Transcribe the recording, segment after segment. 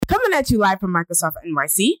Coming at you live from Microsoft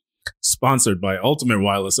NYC. Sponsored by Ultimate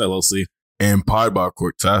Wireless LLC. And powered by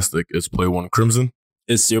Corktastic. It's Play One Crimson.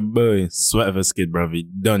 It's your boy, Sweativus Kid Bravi.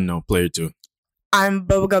 Done know, Player 2. I'm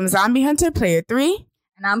Bubblegum Zombie Hunter, Player 3.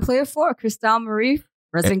 And I'm Player 4, Crystal Marie,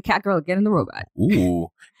 Resident Cat Girl, Get in the Robot. Ooh.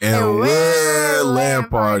 And we're LAN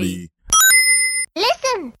Party.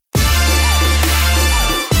 Listen.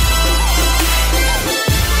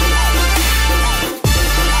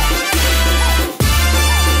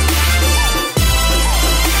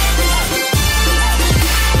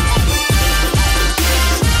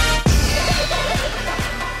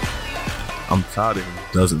 I'm tired of him.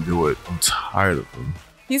 He doesn't do it. I'm tired of him.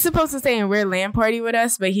 He's supposed to say and we're LAN Party with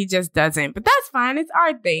us, but he just doesn't. But that's fine. It's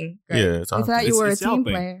our thing. Great. Yeah, it's our thing. I thought you were a team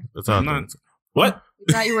player. It's our thing. What?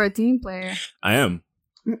 I thought you were a team player. I am.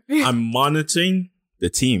 I'm monitoring the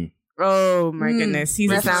team. Oh my goodness.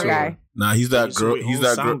 He's a sound guy. Nah, he's that girl. He's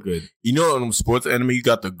that girl. Good. You know, in sports anime, you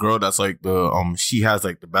got the girl that's like the she has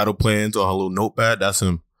like the battle plans on her little notepad. That's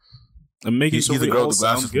him. I'm making sure he's the girl with the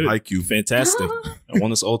glasses from Haikyuu. Fantastic. I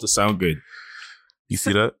want us all to sound good. You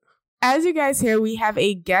see that? As you guys hear, we have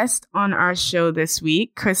a guest on our show this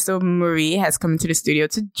week. Crystal Marie has come to the studio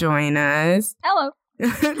to join us. Hello.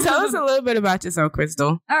 Tell us a little bit about yourself,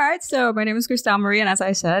 Crystal. All right. So my name is Crystal Marie. And as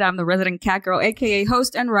I said, I'm the Resident Cat Girl, a.k.a.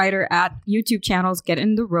 host and writer at YouTube channels Get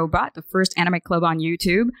in the Robot, the first anime club on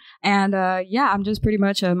YouTube. And I'm just pretty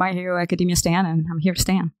much a My Hero Academia stan, and I'm here to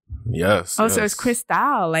stan. Yes. Oh, yes. So it's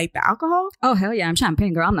Cristal, like the alcohol? Oh, hell yeah. I'm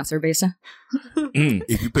champagne, girl. I'm not cerveza.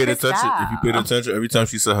 If you paid attention, every time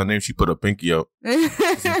she said her name, she put a pinky out.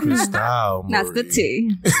 Cristal. That's the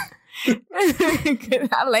T.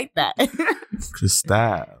 I like that.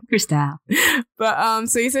 Cristal. But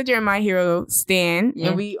so you said you're a My Hero stan,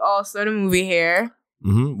 and we all saw the movie here.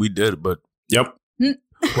 Mm-hmm, we did, but yep.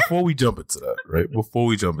 Before we jump into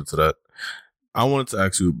that, I wanted to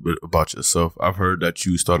ask you a bit about yourself. I've heard that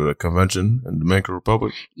you started a convention in Dominican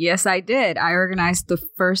Republic. Yes, I did. I organized the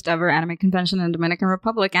first ever anime convention in Dominican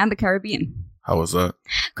Republic and the Caribbean. How was that?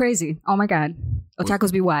 Crazy. Oh my God.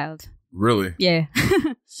 Otakus be wild. Really? Yeah.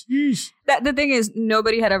 The thing is,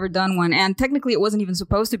 nobody had ever done one. And technically, it wasn't even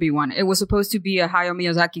supposed to be one. It was supposed to be a Hayao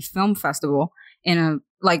Miyazaki film festival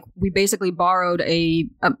we basically borrowed a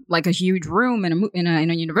huge room in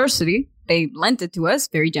a university. They lent it to us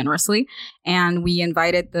very generously, and we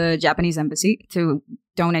invited the Japanese embassy to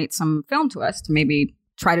donate some film to us to maybe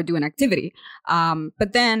try to do an activity.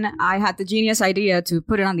 But then I had the genius idea to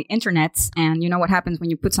put it on the internet, and you know what happens when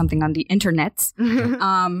you put something on the internet?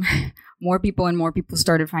 More people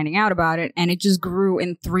started finding out about it, and it just grew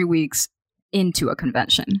in 3 weeks into a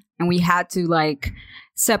convention. And we had to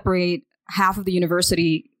separate half of the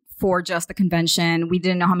university for just the convention. We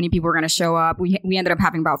didn't know how many people were going to show up. We ended up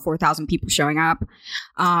having about 4,000 people showing up.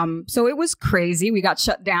 So it was crazy. We got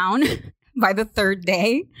shut down by the third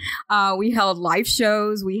day. We held live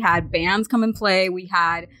shows. We had bands come and play. We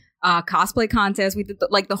had cosplay contests. We did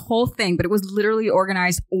the whole thing, but it was literally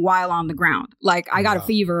organized while on the ground. I got a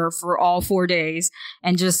fever for all 4 days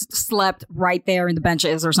and just slept right there in the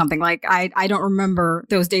benches or something. I don't remember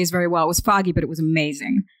those days very well. It was foggy, but it was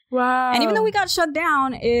amazing. Wow. And even though we got shut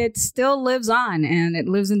down, it still lives on, and it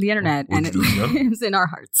lives in the internet, and it lives in our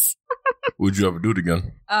hearts. Would you ever do it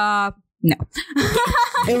again? No.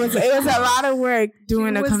 It was a lot of work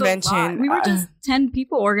doing a convention. We were just 10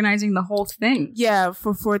 people organizing the whole thing. Yeah,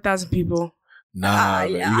 for 4,000 people. Nah,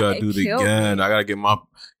 you gotta do it again. I gotta get my...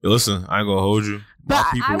 Listen, I ain't gonna hold you. But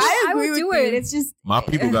I would do it. It's just... My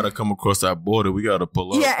people gotta come across that border. We gotta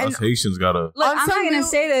pull up. Us Haitians gotta... Look, I'm not gonna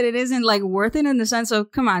say that it isn't worth it in the sense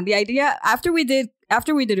of, come on, the idea... After we did,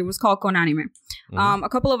 it was called Konanime. A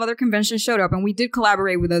couple of other conventions showed up, and we did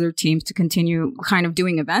collaborate with other teams to continue kind of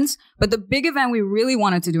doing events. But the big event we really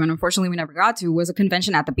wanted to do, and unfortunately we never got to, was a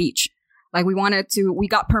convention at the beach. We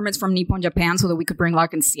got permits from Nippon Japan so that we could bring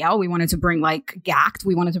Larkin Ciel. We wanted to bring Gact.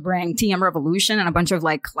 We wanted to bring TM Revolution and a bunch of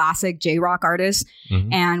classic J-Rock artists.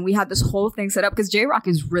 Mm-hmm. And we had this whole thing set up because J-Rock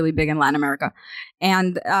is really big in Latin America.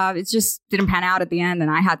 And it just didn't pan out at the end. And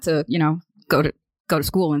I had to, go to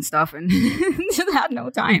school and stuff and just had no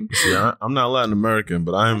time. Yeah, I'm not Latin American,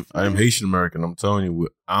 but I am Haitian American. I'm telling you,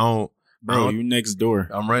 Bro, you next door.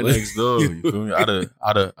 I'm right next door. You feel me? I'd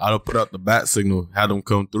have put out the bat signal, had them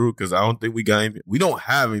come through, because I don't think we got anything. We don't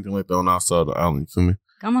have anything like that on our side of the island. You feel me?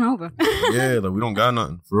 Come on over. Yeah, we don't got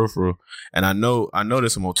nothing for real. And I know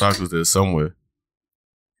there's some otakus there somewhere.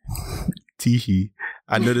 Teehee.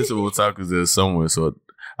 I know there's some otakus there somewhere. So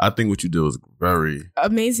I think what you did was very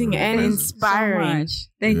amazing and amazing. inspiring. So much.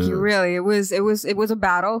 Thank you. Yeah. Really, it was a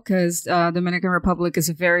battle because Dominican Republic is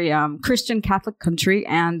a very Christian Catholic country,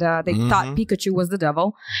 and they thought Pikachu was the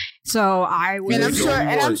devil. So I was, And I'm sure,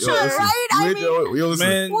 right? I mean,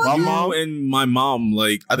 Man, my you mom, and my mom,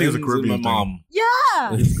 like, I think it's a my Caribbean thing. mom.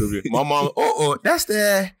 yeah. my mom, that's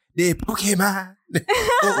the Pokemon.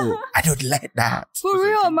 I don't like that. For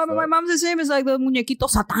real, my mom's the same as like the muñequito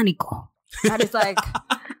satánico. That is like,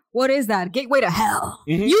 what is that? Gateway to hell.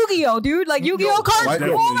 Yu-Gi-Oh, dude. Like Yu-Gi-Oh cards.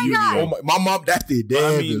 Oh my god. My mom, that's the But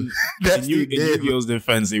devil. I mean, That's in the devil. Yu-Gi-Oh's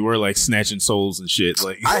defense, they were like snatching souls and shit.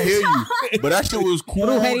 Like, I hear you, but that shit was cool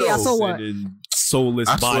Brujeria, so though. what? sending soulless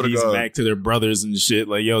I swear to bodies God. back to their brothers and shit.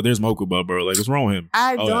 Like, yo, there's Mokuba, bro. Like, what's wrong with him?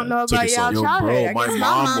 I Oh, don't yeah. know Took about his y'all soul. Yo, childhood. bro, I my guess my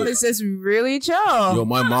mom mom was- is just really chill. Yo,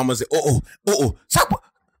 my mama said, stop.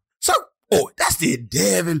 That's the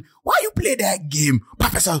devil. Why you play that game?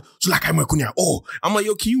 Professor Sulakaimwe Kunya. Oh, I'm like,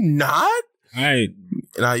 yo, can you not? All right.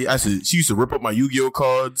 And I said, she used to rip up my Yu-Gi-Oh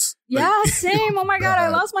cards. Yeah, same. Oh my god, I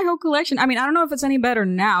God. lost my whole collection. I mean, I don't know if it's any better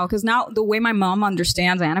now because now the way my mom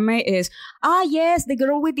understands anime is, yes, the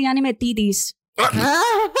girl with the anime titties.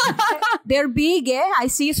 They're big, eh? I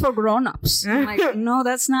see it's for grown-ups. I'm like, no,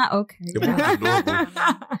 that's not okay. Your mom's adorable.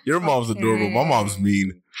 Your mom's adorable. My mom's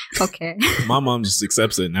mean. Okay. My mom just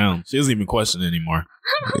accepts it now. She doesn't even question it anymore.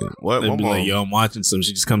 What? They'd My be mom. like, yo, I'm watching some.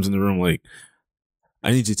 She just comes in the room like,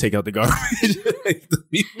 I need you to take out the garbage.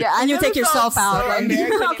 Yeah, And you never take yourself felt out, so like,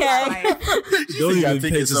 American in my okay. life. Don't You gotta even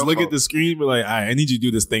take pay, just yourself look out. at the screen, but like, all right, I need you to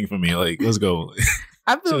do this thing for me. Like, let's go.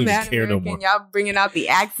 I She feel don't even mad care no American. more. Y'all bringing out the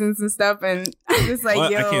accents and stuff, and I'm just like,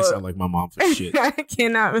 Well, yo, I can't sound like my mom for shit. I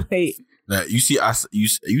cannot relate. Now, you see,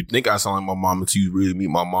 you think I sound like my mom until you really meet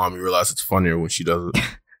my mom. You realize it's funnier when she does it.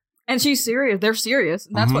 And she's serious. They're serious.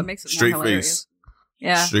 That's what makes it straight more face. hilarious.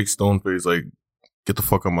 Yeah. Straight stone face. Like, get the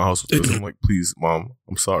fuck out of my house with this. I'm like, please, mom,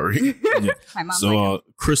 I'm sorry. My mom's So, like,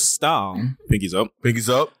 Crystal, Pinky's up. Pinky's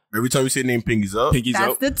up. Every time you say the name, Pinky's up. Pinky's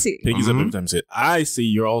that's up. the T. Pinky's up Mhm. every time you say it. I see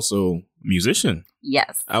you're also a musician.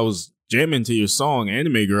 Yes. I was jamming to your song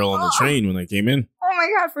Anime Girl on the train when I came in. Oh my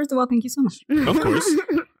god! First of all, thank you so much. Of course.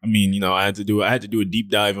 I mean, I had to do a deep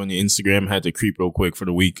dive on your Instagram. I had to creep real quick for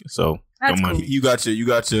the week. So That's don't mind cool. me. You got your.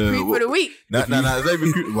 Free for the week. Nah, it's not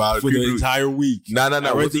even creep. Wow, For the entire week. Nah. I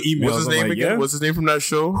read What's the emails. What's his I'm name like, again? yeah. What's his name from that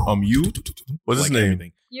show? You. What's his Like name?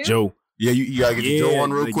 everything. You? Joe. Yeah, you gotta get the Joe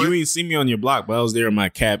on real like, quick. You ain't see me on your block, but I was there in my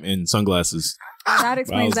cap and sunglasses. That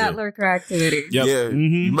explains was that there. lurker activity. Yep. Yeah,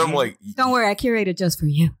 Mhm. you remember like Don't worry, I curated just for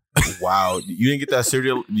you. wow, you didn't get that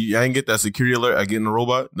serial. I didn't get that security alert. I getting a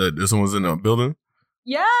robot that this one was in a building.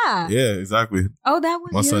 Yeah. Yeah, exactly. Oh, that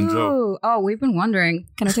was My you. son Joe. Oh, we've been wondering.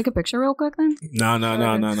 Can I take a picture real quick then? No.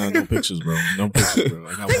 No pictures, bro. No pictures, bro.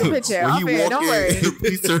 I got Take a one. picture. Off air, don't worry.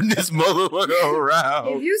 please turn this motherfucker around.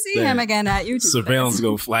 If you see damn. him again at YouTube, Surveillance is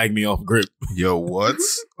gonna flag me off grip. Yo, what?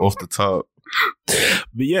 Off the top.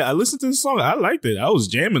 But yeah, I listened to the song. I liked it. I was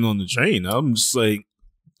jamming on the train. I'm just like,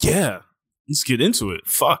 yeah, let's get into it.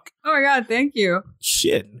 Fuck. Oh my god, thank you.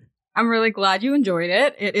 Shit. I'm really glad you enjoyed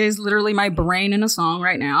it. It is literally my brain in a song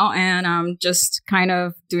right now, and I'm just kind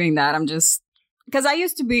of doing that. I'm just because I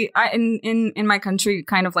used to be in my country,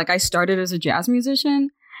 kind of like I started as a jazz musician,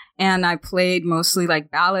 and I played mostly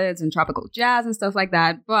like ballads and tropical jazz and stuff like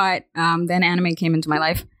that. But then anime came into my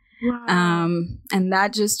life, and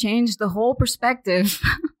that just changed the whole perspective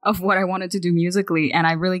of what I wanted to do musically, and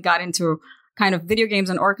I really got into kind of video games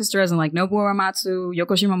and orchestras and like Nobuo Uematsu,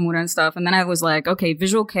 Yoko Shimomura and stuff. And then I was like, okay,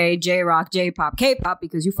 visual K, J-rock, J-pop, K-pop,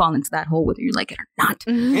 because you fall into that hole whether you like it or not.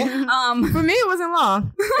 For me, it wasn't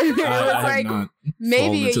long. It was I have like not maybe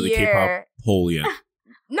fallen a into the year. K-pop hole yet.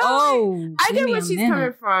 No, Oh, I give get me where a she's minute.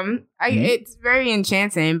 coming from. Mhm. It's very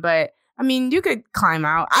enchanting, but I mean, you could climb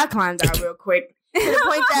out. I climbed out real quick to the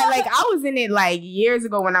point that, like, I was in it like years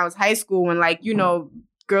ago when I was high school, when like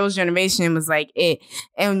Girls' Generation was like it,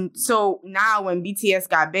 and so now when BTS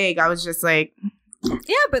got big, I was just like,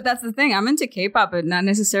 Yeah, but that's the thing. I'm into K-pop, but not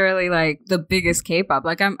necessarily like the biggest K-pop.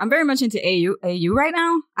 Like I'm very much into AU right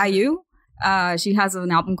now. IU. She has an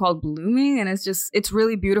album called Blooming, and it's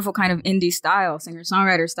really beautiful kind of indie style,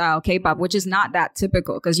 singer-songwriter style K-pop, which is not that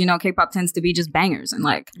typical because K-pop tends to be just bangers and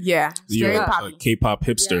like yeah, You're straight a poppy. K-pop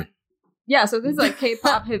hipster. yeah. So this is like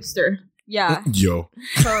K-pop hipster. Yeah. Yo.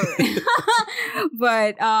 Totally.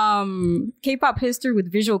 But K-pop hipster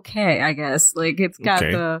with visual K, I guess. Like it's got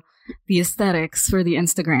Okay. the aesthetics for the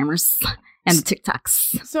Instagrammers and the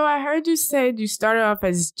TikToks. So I heard you said you started off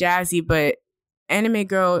as jazzy, but Anime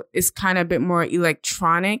Girl is kind of a bit more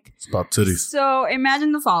electronic. It's about titties. So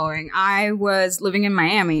imagine the following. I was living in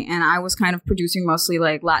Miami and I was kind of producing mostly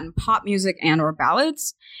like Latin pop music and or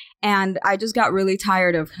ballads. And I just got really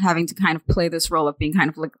tired of having to kind of play this role of being kind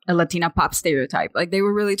of like a Latina pop stereotype. Like they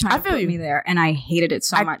were really trying to put me there, and I hated it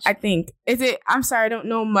so much. I think I'm sorry, I don't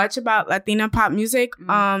know much about Latina pop music.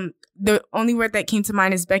 The only word that came to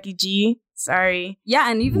mind is Becky G. Sorry. Yeah,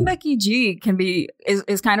 and even Becky G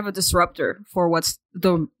is kind of a disruptor for what's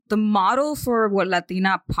the model for what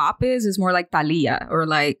Latina pop is more like Thalia or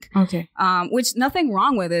like, which nothing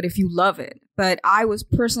wrong with it if you love it. But I was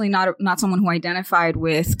personally not someone who identified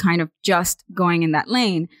with kind of just going in that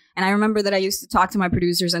lane. And I remember that I used to talk to my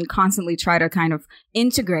producers and constantly try to kind of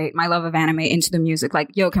integrate my love of anime into the music. Like,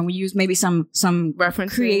 yo, can we use maybe some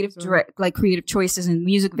references, creative choices in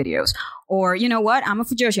music videos? Or, you know what? I'm a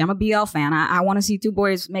Fujoshi. I'm a BL fan. I want to see two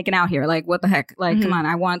boys making out here. Like, what the heck? Like, come on.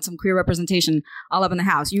 I want some queer representation all up in the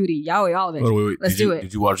house. Yuri, yaoi, all of it. Wait. Let's do it.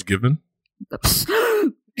 Did you watch Given?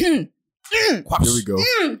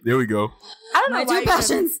 There we go. I don't know. My two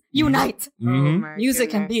passions unite.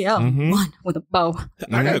 Music and BL one with a bow.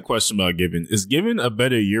 I got a question about Given. Is Given a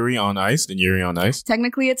better Yuri on Ice than Yuri on Ice?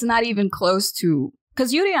 Technically, it's not even close to,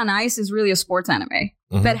 because Yuri on Ice is really a sports anime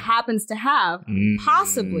that happens to have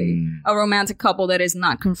possibly a romantic couple that is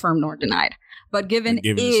not confirmed nor denied. But Given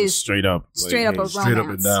is straight up a romance. Straight up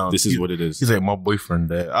and down. This is what it is. He's like, my boyfriend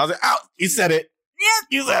dad. I was like, ow, you said it. Yes,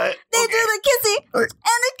 you said it. They do the kissy, and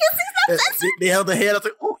the kissy's not sexy. They held the head. I was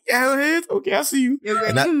like, oh, you held the head? Okay, I see you. Yo,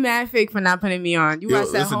 girl, you mad fake for not putting me on. You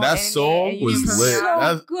watched that whole that song was lit.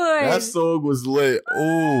 So good. That song was lit.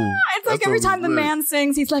 Oh, it's like every time the man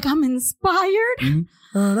sings, he's like, I'm inspired.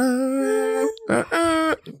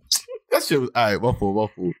 That shit was all right.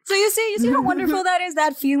 Waffle. So you see how wonderful that is,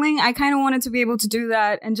 that feeling? I kind of wanted to be able to do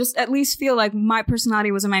that and just at least feel like my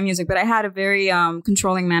personality was in my music. But I had a very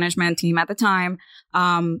controlling management team at the time.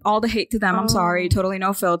 All the hate to them. I'm sorry. Totally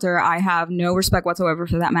no filter. I have no respect whatsoever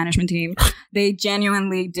for that management team. They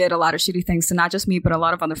genuinely did a lot of shitty things to not just me, but a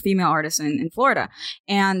lot of other female artists in Florida.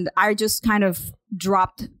 And I just kind of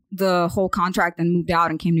dropped the whole contract and moved out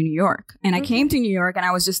and came to New York. And I came to New York and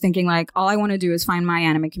I was just thinking like, all I want to do is find my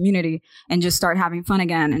anime community and just start having fun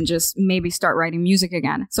again and just maybe start writing music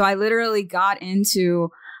again. So I literally got into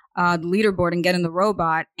the leaderboard and get in the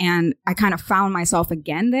robot, and I kind of found myself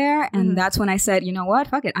again there. And that's when I said, you know what?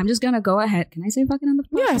 Fuck it. I'm just going to go ahead. Can I say fucking on the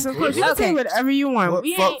podcast? Yes, of course. You can say whatever you want.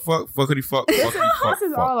 Fuck. This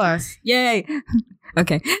is all us. Yay.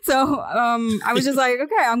 Okay. So I was just like,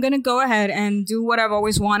 okay, I'm going to go ahead and do what I've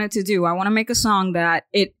always wanted to do. I want to make a song that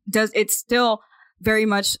it's still very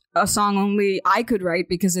much a song only I could write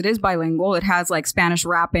because it is bilingual. It has like Spanish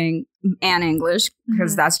rapping and English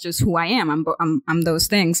because that's just who I am. I'm those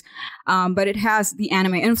things. But it has the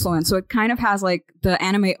anime influence. So it kind of has like the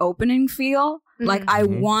anime opening feel. Like I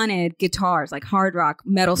wanted guitars, like hard rock,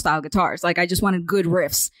 metal style guitars. Like I just wanted good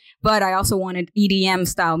riffs, but I also wanted EDM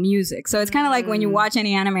style music. So it's kind of like when you watch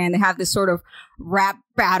any anime and they have this sort of rap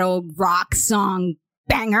battle rock song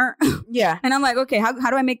banger. Yeah. And I'm like, okay, how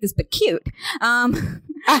do I make this but cute? And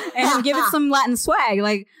give it some Latin swag.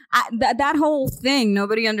 Like that whole thing,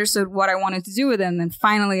 nobody understood what I wanted to do with it. And then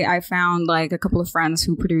finally I found like a couple of friends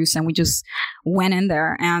who produce and we just went in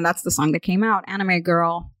there. And that's the song that came out, Anime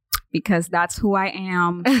Girl. Because that's who I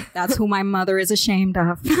am. That's who my mother is ashamed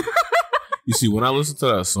of. You see, when I listen to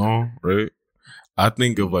that song, right, I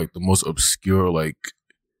think of like the most obscure like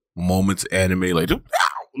moments anime, like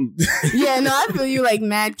yeah, no, I feel you like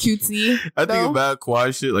mad cutesy. I think of mad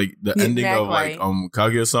quiet shit, like the ending of like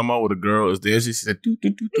Kaguya-sama with a girl is there. She said, "Do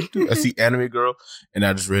do do do do." I see Anime Girl, and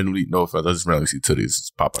I just randomly, no offense, I just randomly see titties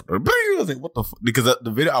just pop out. I was like, "What the fuck?" Because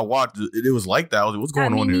the video I watched, it was like that. I was like, "What's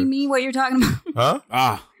going on here?" Me, what you're talking about?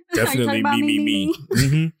 Huh? Definitely me.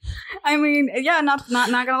 I mean, yeah, not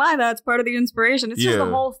gonna lie, that's part of the inspiration. It's just the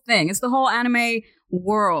whole thing. It's the whole anime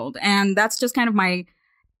world, and that's just kind of my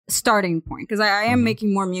starting point because I am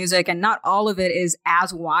making more music, and not all of it is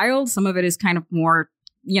as wild. Some of it is kind of more,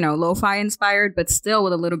 lo-fi inspired, but still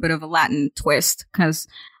with a little bit of a Latin twist because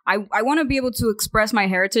I want to be able to express my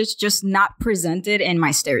heritage, just not presented in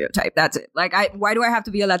my stereotype. That's it. Like, why do I have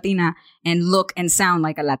to be a Latina and look and sound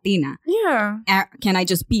like a Latina? Yeah. Can I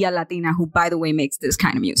just be a Latina who, by the way, makes this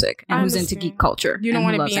kind of music and who's into geek culture? You don't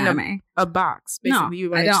want to be in a box. Basically, no,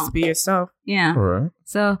 you want to just be yourself. Yeah. All right.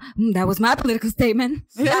 So that was my political statement.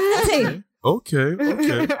 Okay.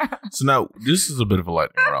 So now this is a bit of a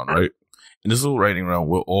lightning round, right? And this little lightning round,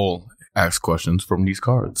 we'll all ask questions from these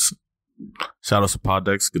cards. Shout out to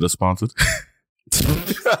Poddex, get us sponsored.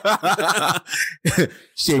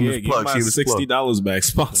 Shameless plug. $60 back.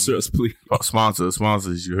 Sponsor us, please.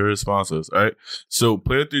 Sponsors. You heard sponsors. All right. So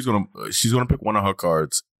player 3 she's gonna pick one of her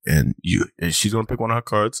cards, and she's gonna pick one of her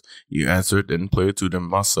cards. You answer it, then player 2, then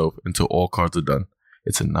myself, until all cards are done.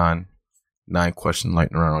 It's a 9 9 question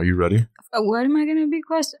lightning round. Are you ready? What am I going to be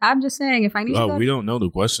question? I'm just saying, if I need to go, we don't know the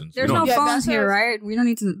questions. There's no phones here, right? We don't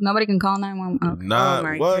need to. Nobody can call 911. Nah, oh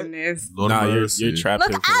my what? goodness. Nah, you're trapped.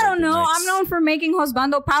 Look, I don't know. I'm known for making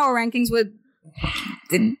Husbando power rankings with.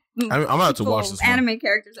 I'm gonna have to watch this one. Anime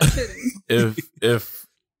characters. I shouldn't. if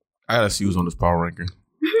I gotta see who's on this power ranking.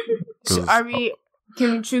 So are we?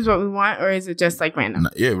 Can we choose what we want, or is it just like random?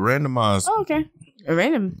 Yeah, randomized. Oh, okay.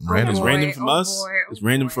 Random. Random. It's boy, random from us. boy, It's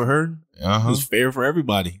random for her. It's fair for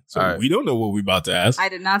everybody. So All right. we don't know what we're about to ask. I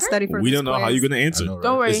did not study for We this don't know quiz. how you're going to answer. know, right?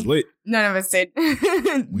 Don't worry. It's lit. None of us did.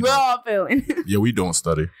 We're don't. all failing. Yeah, we don't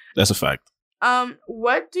study. That's a fact.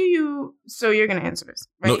 What do you? So you're gonna answer this,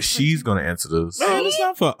 right? No, she's gonna answer this. No, it's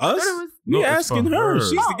not for us. No, We're it's asking for her. her.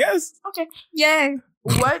 She's the guest. Okay. Yay.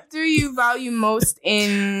 What do you value most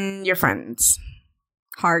in your friends?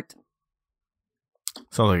 Heart.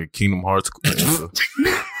 Sounds like a Kingdom Hearts answer.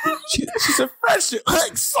 She said friendship,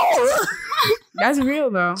 like Sora. That's real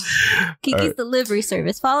though. Kiki's Alright. delivery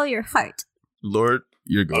service. Follow your heart. Lord,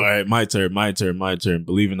 you're All good. right, my turn.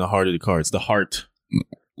 Believe in the heart of the cards. The heart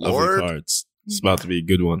of Lord, the cards. It's about to be a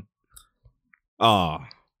good one.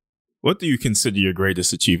 What do you consider your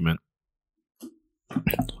greatest achievement?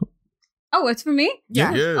 Oh, it's for me?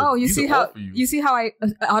 Yeah. Oh, you these see are all how for you. you see how I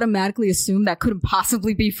automatically assumed that couldn't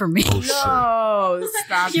possibly be for me. Oh, shit. No,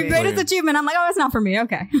 stop Your it. greatest achievement. I'm like, oh, it's not for me.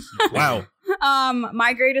 Okay. Wow.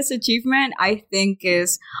 My greatest achievement, I think,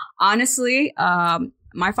 is honestly,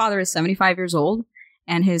 my father is 75 years old,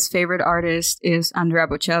 and his favorite artist is Andrea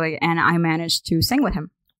Bocelli, and I managed to sing with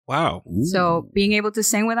him. Wow. So being able to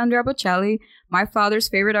sing with Andrea Bocelli, my father's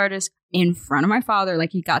favorite artist, in front of my father,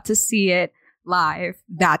 like he got to see it live.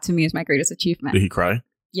 That to me is my greatest achievement. Did he cry?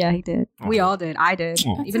 Yeah, he did. We all did. I did.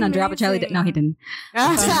 Oh. Even Andrea Bocelli did. No, he didn't.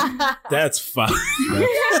 That's fine.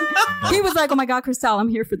 He was like, "Oh my God, Christelle, I'm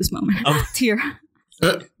here for this moment." Tear,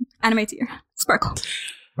 anime tear, sparkle.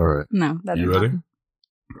 All right. No, that You didn't ready? happen.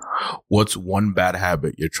 What's one bad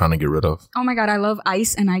habit you're trying to get rid of? Oh my God, I love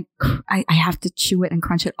ice, and I have to chew it and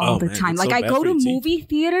crunch it all Oh, the man, time. it's Like so I bad go for to your teeth. movie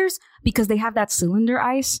theaters because they have that cylinder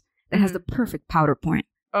ice that has the perfect powder point.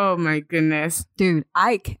 Oh my goodness. Dude,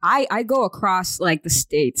 I go across like the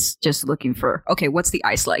states just looking for, okay, what's the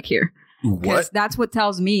ice like here? Because What? that's what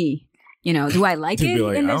tells me, do I like To it? be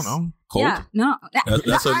like, I in don't this? know. Cold? Yeah, no.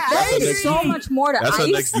 That's her There's next. so much more to That's ice.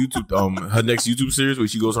 her next YouTube. Her next YouTube series where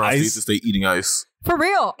she goes around Ice. states to stay eating ice. For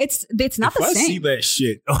real. It's not If the I same. see that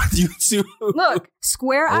shit on YouTube. Look,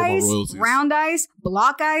 square All my ice, royalties. round ice,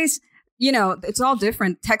 block ice, it's all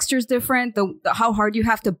different. Texture's different. The how hard you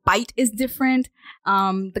have to bite is different.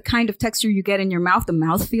 The kind of texture you get in your mouth, the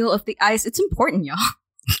mouthfeel of the ice, it's important, y'all.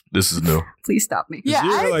 This is new. Please stop me. Yeah,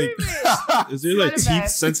 there, I like- agree with it. Is there like It's teeth not bad.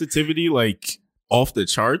 sensitivity like off the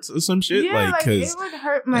charts or some shit? Yeah, like, like because it would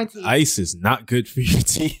hurt my teeth. ice is not good for your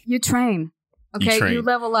teeth. You train. Okay, train. you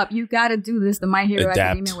level up. You got to do this the My Hero Adapt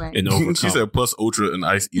Academia way. and overcome. She said plus ultra and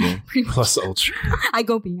ice eating. Pretty much. Plus ultra. I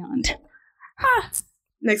go beyond.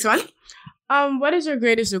 Next one. What is your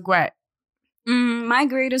greatest regret? My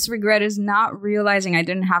greatest regret is not realizing I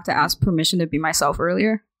didn't have to ask permission to be myself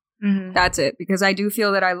earlier. Mm-hmm. That's it. Because I do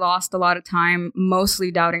feel that I lost a lot of time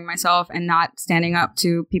mostly doubting myself and not standing up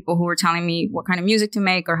to people who were telling me what kind of music to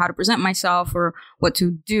make or how to present myself or what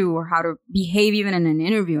to do or how to behave even in an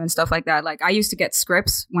interview and stuff like that. Like I used to get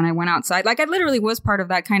scripts when I went outside. Like I literally was part of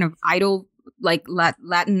that kind of idol, like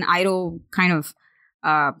Latin idol kind of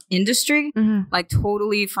industry. Mm-hmm. Like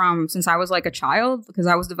totally from since I was like a child, because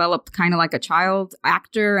I was developed kind of like a child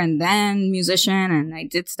actor and then musician, and I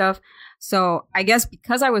did stuff. So I guess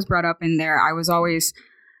because I was brought up in there, I was always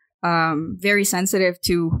very sensitive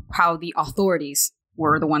to how the authorities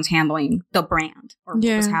were the ones handling the brand or what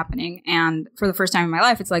was happening. And for the first time in my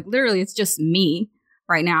life, it's like literally it's just me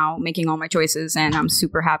right now making all my choices, and I'm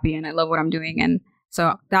super happy and I love what I'm doing. And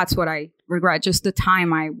so that's what I regret, just the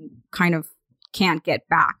time I kind of can't get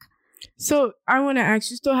back. So I want to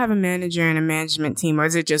ask, you still have a manager and a management team, or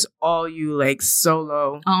is it just all you like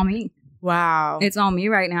solo? All me. Wow. It's all me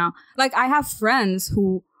right now. Like I have friends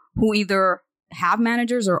who either have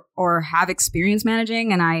managers or have experience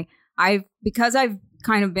managing, and I've because I've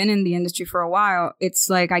kind of been in the industry for a while, it's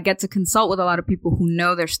like I get to consult with a lot of people who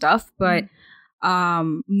know their stuff, but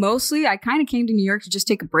mostly I kind of came to New York to just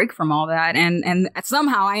take a break from all that, and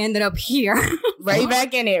somehow I ended up here. right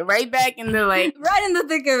back in it, right back in the like right in the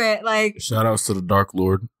thick of it. Like Shout outs to the Dark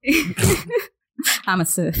Lord. I'm a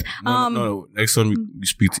Sith. No. Next time you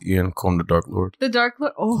speak to Ian, call him the Dark Lord. The Dark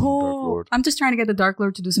Lord. Oh, Dark Lord. I'm just trying to get the Dark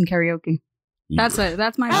Lord to do some karaoke. That's it.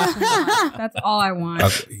 That's my mission. That's all I want.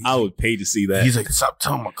 I would pay to see that. He's like, stop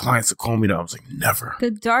telling my clients to call me that. I was like, never. The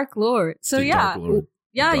Dark Lord. So The yeah, Dark Lord.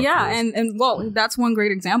 Yeah, and well, that's one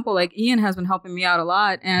great example. Like Ian has been helping me out a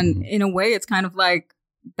lot, and in a way, it's kind of like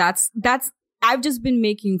that's. I've just been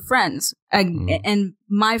making friends, and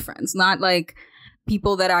my friends, not like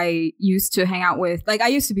people that I used to hang out with. Like I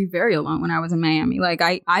used to be very alone when I was in Miami. Like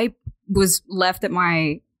I was left at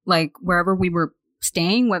my like wherever we were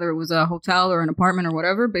staying, whether it was a hotel or an apartment or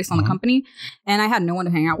whatever, based on the company, and I had no one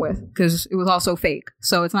to hang out with because it was all so fake.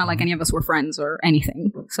 So it's not like any of us were friends or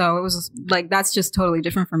anything. So it was like that's just totally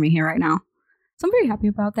different for me here right now. So I'm very happy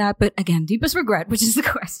about that. But again, deepest regret, which is the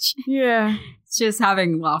question. Yeah. It's just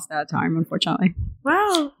having lost that time, unfortunately.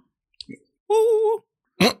 Wow.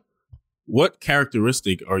 What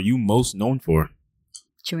characteristic are you most known for?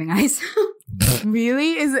 Chewing ice.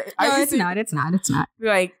 Really? Is it? No, it's not. It's not.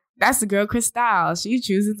 Like, that's the girl Cristal. She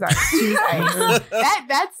chooses ice.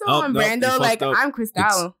 That's so on brand though. Like, I'm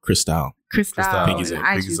Cristal. Cristal. Pinkies up.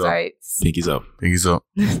 I choose ice. Pinkies up. Pinkies up.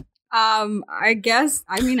 I guess,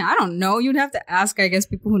 I mean, I don't know. You'd have to ask, I guess,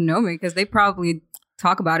 people who know me because they probably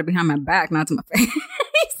talk about it behind my back, not to my face.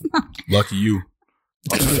 Lucky you.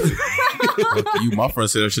 Lucky you. My friend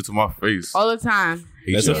said that shit to my face. All the time.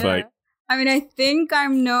 That's a fact. I mean, I think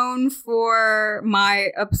I'm known for my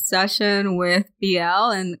obsession with BL.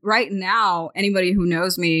 And right now, anybody who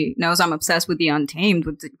knows me knows I'm obsessed with The Untamed,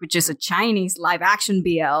 which is a Chinese live action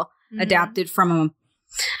BL adapted from a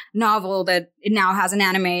novel that it now has an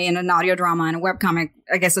anime and an audio drama and a webcomic.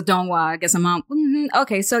 I guess a donghua. I guess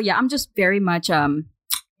okay, so yeah, I'm just very much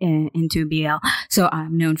into BL, so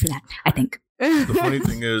I'm known for that, I think. The funny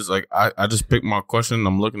thing is, like, I just picked my question.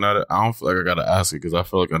 I'm looking at it. I don't feel like I gotta ask it because I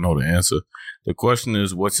feel like I know the answer. The question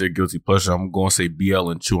is, what's your guilty pleasure? I'm going to say BL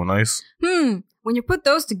and chewing ice. When you put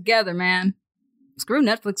those together, man, screw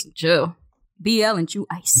Netflix and chill. BL and chew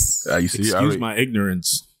ice. You see, excuse my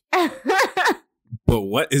ignorance. But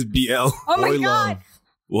what is BL? Oh my Boy God. love.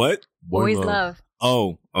 What? Boys love.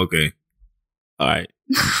 Oh, okay. All right.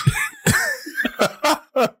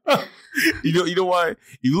 You know why?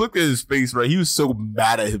 You look at his face, right? He was so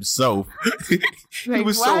mad at himself. Like,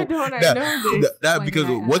 was why so don't I know this? That because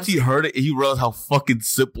once he heard it, he realized how fucking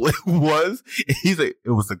simple it was. And he's like,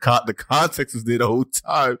 it was the context was there the whole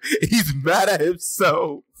time. And he's mad at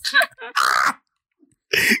himself.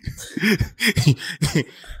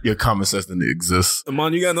 Your common sense didn't exist.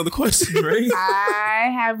 Amon, you got another question, right?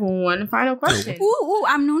 I have one final question. Ooh,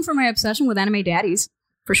 I'm known for my obsession with anime daddies,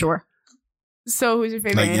 for sure. So, who's your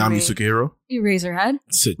favorite Like anime? Yami Sukehiro? Eraserhead.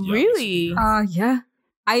 Really? Yeah.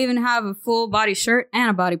 I even have a full body shirt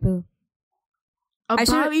and a body pillow. A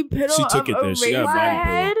body pillow. She took it there. She got a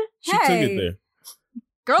body pillow. She took it there.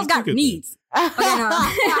 Girls got needs. Okay,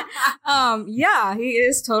 no. Yeah, he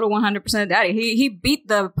is total 100% daddy. He beat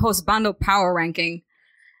the post-bando power ranking.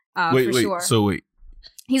 Wait. Sure. So wait.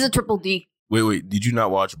 He's a triple D. Wait. Did you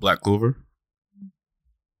not watch Black Clover?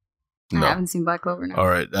 No. I haven't seen Black Clover. No. All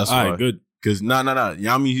right, that's all why. right. Good. Because no.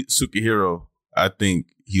 Yami Sukehiro, I think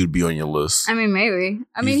he would be on your list. I mean, maybe.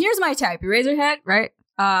 Here's my type. Eraserhead, right?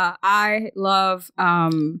 I love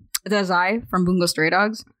Dazai from Bungo Stray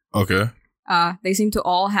Dogs. Okay. They seem to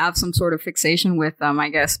all have some sort of fixation with, I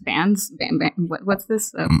guess, bands. What's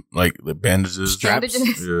this? Like the bandages. Straps?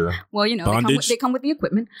 Yeah. Well, you know, they come with the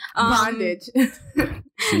equipment. Bondage.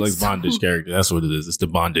 She likes bondage character. That's what it is. It's the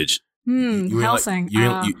bondage. Hellsing.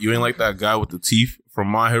 You ain't like that guy with the teeth from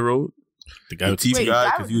My Hero? The guy with teeth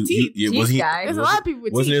guy? Because There's a lot of people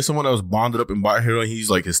with teeth. Wasn't there someone that was bonded up in My Hero and he's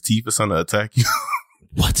like his teeth is trying to attack you?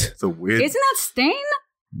 What? It's a weird. Isn't that Stain?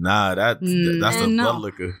 Nah, that's the blood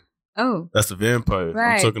liquor. Oh. That's the vampire.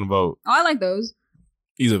 Right. I'm talking about. Oh, I like those.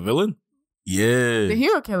 He's a villain? Yeah. The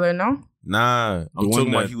hero killer, no? Nah. I'm talking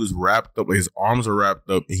about he was wrapped up, like his arms are wrapped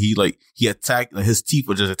up, and he attacked, like his teeth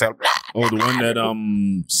were just attacked. Oh, the one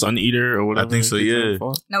that Sun Eater or whatever. I think so, yeah.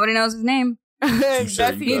 Nobody knows his name.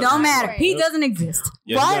 He don't matter. He doesn't exist.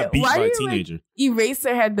 Yeah, he got beat by a teenager. Like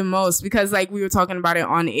Eraserhead the most? Because like we were talking about it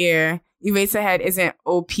on air. Eraserhead isn't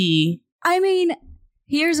OP. I mean,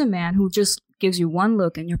 here's a man who just gives you one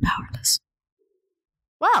look and you're powerless.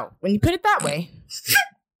 Wow, when you put it that way.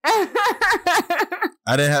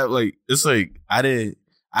 I didn't have I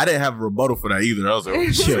didn't have a rebuttal for that either. I was like,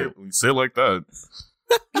 oh shit, when you say it like that.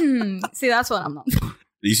 See, that's what I'm not.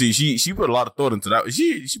 You see, she put a lot of thought into that.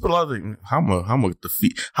 She put a lot of how I'm gonna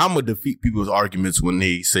defeat people's arguments when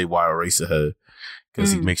they say why Eraserhead,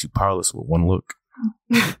 because he makes you powerless with one look.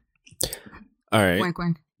 All right. Wink,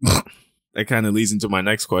 wink. That kind of leads into my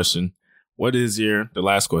next question. The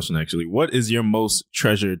last question actually, what is your most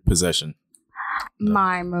treasured possession?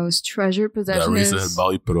 My most treasured possession is... Eraserhead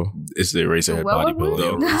body pillow. It's the Eraserhead body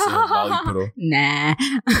pillow. Eraserhead body pillow.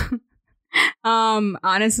 Nah.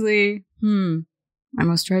 Honestly, my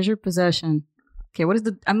most treasured possession. Okay, what is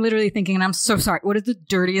the? I'm literally thinking, and I'm so sorry. What is the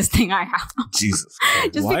dirtiest thing I have? Jesus.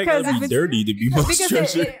 Just Why because gotta if be it's dirty to be most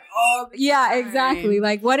treasured? yeah, exactly.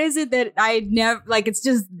 Like, what is it that I never like? It's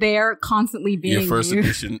just there, constantly being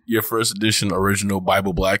Your first edition original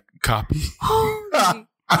Bible Black copy.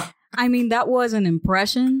 I mean, that was an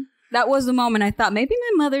impression. That was the moment I thought maybe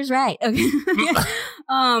my mother's right. Okay.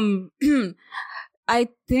 I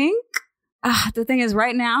think the thing is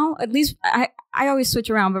right now, at least I always switch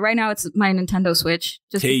around, but right now it's my Nintendo Switch,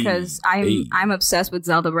 just because I'm obsessed with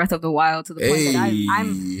Zelda Breath of the Wild to the point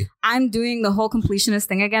that I'm doing the whole completionist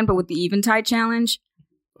thing again, but with the Eventide challenge.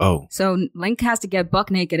 Oh, so Link has to get buck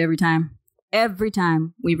naked every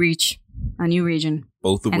time we reach a new region.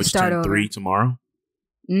 Both of which turn 3 tomorrow.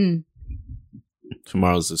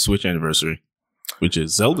 Tomorrow's the Switch anniversary, which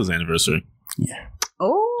is Zelda's anniversary. Yeah.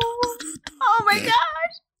 Oh my gosh.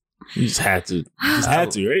 You just had to.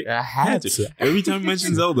 Right? I had to. Every time he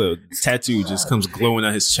mentions Zelda, tattoo just comes glowing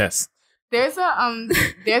on his chest. There's a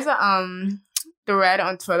thread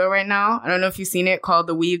on Twitter right now. I don't know if you've seen it, called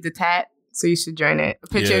the Weave the Tat. So you should join it. A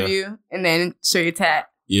picture of you and then show your tat.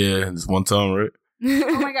 Yeah, this one time, right?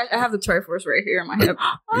 Oh my gosh, I have the Triforce right here in my hip.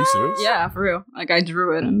 Are you serious? Yeah, for real. Like, I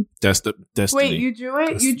drew it. And That's the destiny. Wait, you drew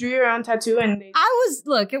it? You drew your own tattoo and they...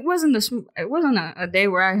 it wasn't a day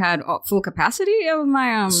where I had full capacity of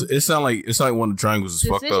my It sound like one of the triangles is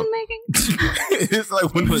fucked up. decision making. It's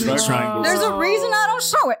like one of the triangles. There's a reason I don't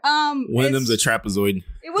show it. One of them's a trapezoid.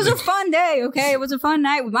 It was a fun day, okay? It was a fun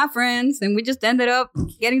night with my friends, and we just ended up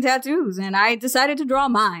getting tattoos, and I decided to draw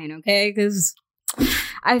mine, okay? Because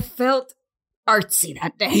I felt artsy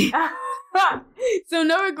that day. So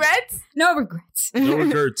no regrets? No regrets. No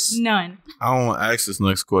regrets. None. I don't want to ask this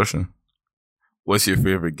next question. What's your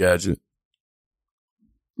favorite gadget?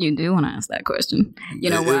 You do want to ask that question.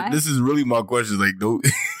 You know why? This is really my question. Like, don't.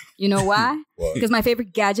 You know why? Because my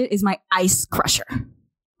favorite gadget is my ice crusher.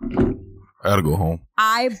 I gotta go home.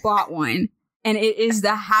 I bought one, and it is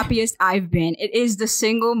the happiest I've been. It is the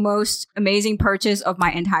single most amazing purchase of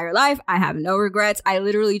my entire life. I have no regrets. I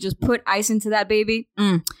literally just put ice into that baby,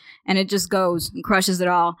 and it just goes and crushes it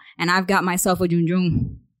all. And I've got myself a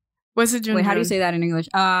junjun. What's a junjun? Wait, how do you say that in English?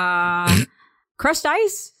 Crushed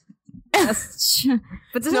ice?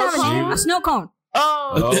 But does it have a snow cone?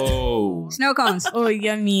 Oh. Snow cones. Oh,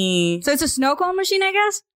 yummy. So it's a snow cone machine, I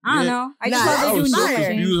guess? I don't know. I just I love the was so junjun machine.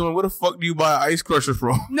 confused on where the fuck do you buy an ice crusher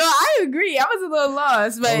from? No, I agree. I was a little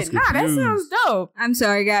lost, but that sounds dope. I'm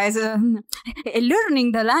sorry, guys.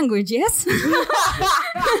 Learning the language, yes?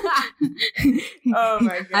 Oh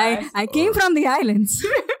my god! I came from the islands.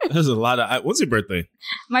 There's a lot of. What's your birthday?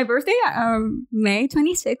 My birthday, May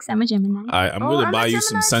 26th. I'm a Gemini. I'm gonna buy you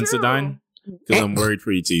some Sensodyne because I'm worried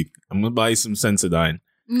for your teeth. I'm gonna buy you some Sensodyne.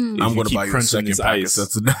 I'm going to buy you a second pack of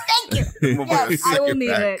Sensodyne. Thank you. Yes, I will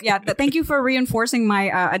need it. Yeah, thank you for reinforcing my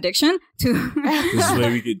addiction to. This is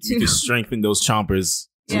where we could strengthen those chompers.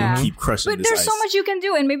 To keep crushing. But there's ice. so much you can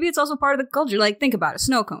do, and maybe it's also part of the culture. Like, think about it: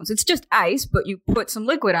 snow cones. It's just ice, but you put some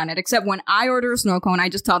liquid on it. Except when I order a snow cone, I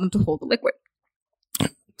just tell them to hold the liquid.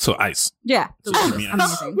 So ice. Yeah. So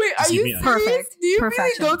amazing. Wait, are you perfect? Do you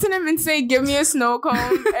Perfection. really go to them and say, "Give me a snow cone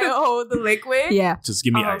and hold the liquid"? Yeah. Just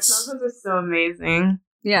give me ice. Snow cones are so amazing.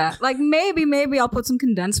 Yeah. Like maybe I'll put some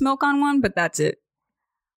condensed milk on one, but that's it.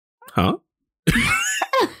 Huh?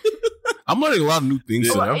 I'm learning a lot of new things.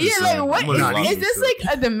 What? Is this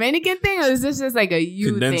like a Dominican thing, or is this just like a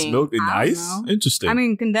you condensed thing? milk and I don't ice? know. Interesting. I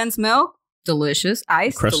mean, condensed milk, delicious.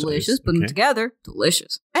 Ice, Crushed delicious. ice. Put them Okay. together,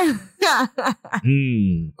 delicious.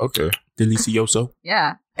 Okay. Delicioso.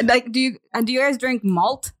 Yeah. Like, do you guys drink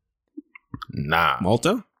malt? Nah.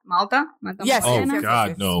 Malta? Malta? Yes. Oh yes, God,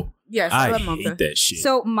 yes. no. Yes, I love Malta. hate that shit.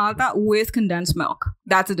 So Malta with condensed milk.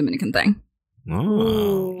 That's a Dominican thing.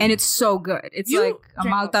 Oh. And it's so good. It's You like a drink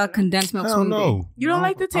Malta Malta? condensed milk Hell smoothie. no. You don't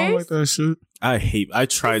like the I don't like taste? that shit. I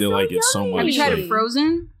try to like it so yummy. much. Have you tried like, it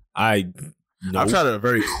frozen? No. I've tried a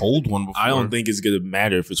very cold one before. I don't think it's gonna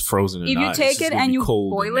matter if it's frozen or If not. you It's take just it gonna and be you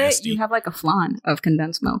cold boil and it, nasty. you have like a flan of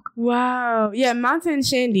condensed milk. Wow. Yeah, mountain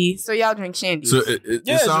shandy. So y'all drink shandy. So it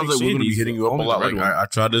Yeah, sounds drink like we're going to be Shandy's hitting you up a only lot. the Like, red one. I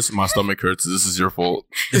tried this, my stomach hurts. This is your fault.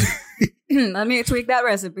 Let me tweak that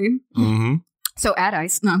recipe. Mm-hmm. So add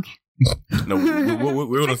ice. No, okay. No,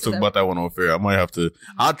 we're going to talk about that one off air. I might have to.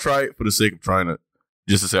 I'll try it for the sake of trying it,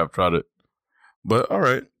 just to say I've tried it. But all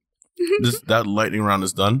right, that lightning round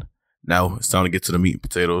is done. Now it's time to get to the meat and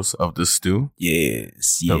potatoes of this stew.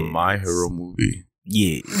 Yes. The My Hero movie.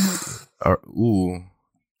 Yes. Ooh,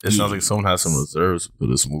 it sounds like someone has some reserves for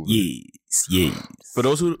this movie. Yes. For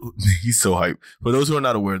those who he's so hyped. For those who are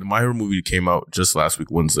not aware, the My Hero movie came out just last week,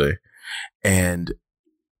 Wednesday, and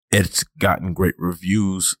it's gotten great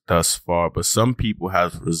reviews thus far, but some people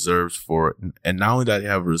have reserves for it. And not only that they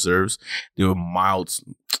have reserves, they were mild.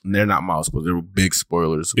 They're not mild, but they were big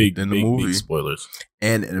spoilers within the movie. Big spoilers.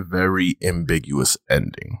 And a very ambiguous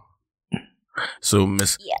ending. So,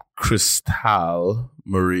 Miss Crystal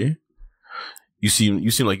Marie, you seem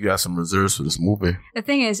like you have some reserves for this movie. The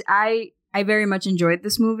thing is, I very much enjoyed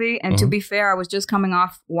this movie, and to be fair, I was just coming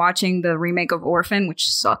off watching the remake of Orphan, which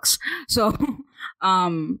sucks. So,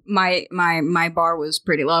 my bar was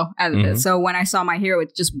pretty low as it is. So when I saw My Hero,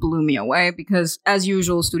 it just blew me away because, as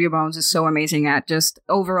usual, Studio Bones is so amazing at just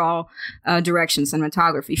overall direction,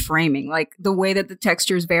 cinematography, framing, like the way that the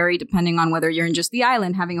textures vary depending on whether you're in just the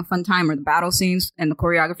island having a fun time or the battle scenes and the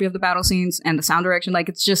choreography of the battle scenes and the sound direction. Like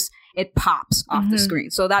it's just. It pops off the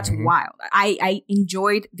screen. So that's wild. I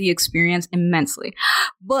enjoyed the experience immensely.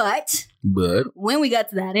 But when we got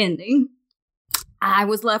to that ending, I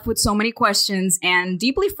was left with so many questions and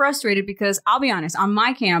deeply frustrated because I'll be honest, on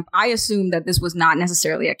my camp, I assumed that this was not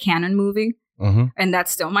necessarily a canon movie. And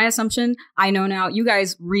that's still my assumption. I know now you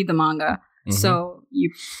guys read the manga. So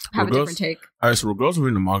you have a different take. All right, so regardless of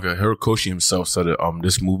reading the manga, Horikoshi himself said that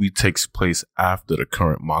this movie takes place after the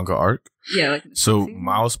current manga arc. Yeah. Like so,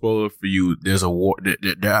 mild spoiler for you, there's a war.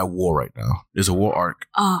 They're at war right now. There's a war arc.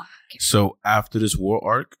 Oh. Okay. So, after this war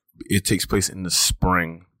arc, it takes place in the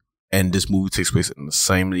spring. And this movie takes place in the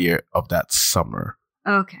same year of that summer.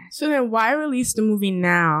 Okay. So then why release the movie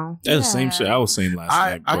now? That's the same shit I was saying last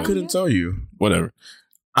night. I couldn't tell you. Whatever.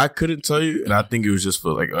 I couldn't tell you, and I think it was just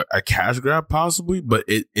for like a cash grab possibly, but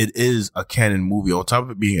it is a canon movie. On top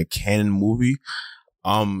of it being a canon movie,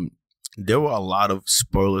 there were a lot of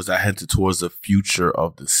spoilers that hinted towards the future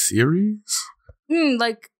of the series.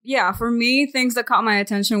 For me, things that caught my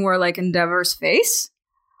attention were like Endeavor's face.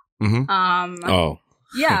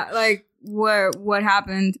 Yeah, like what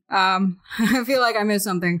happened. I feel like I missed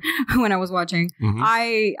something when I was watching.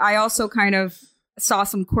 I also kind of saw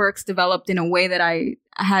some quirks developed in a way that I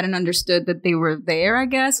hadn't understood that they were there, I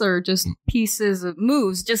guess, or just pieces of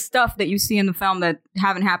moves, just stuff that you see in the film that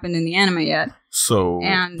haven't happened in the anime yet. So,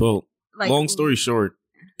 long story short,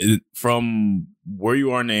 from where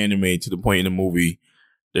you are in the anime to the point in the movie,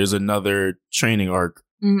 there's another training arc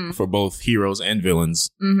for both heroes and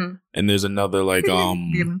villains. And there's another what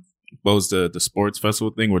was the sports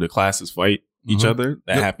festival thing where the classes fight each other?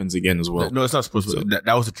 That happens again as well. No, it's not supposed to.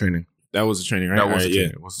 That was the training. That was a training, right? That was a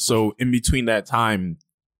training. Yeah. So in between that time,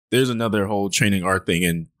 there's another whole training arc thing,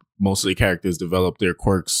 and most of the characters develop their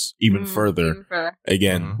quirks even further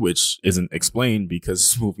again, which isn't explained because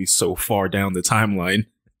this movie's so far down the timeline.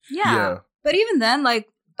 Yeah. But even then,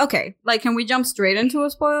 okay, can we jump straight into a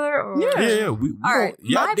spoiler? Or? Yeah. All right.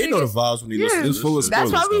 They know the vibes when you listen to this. Full of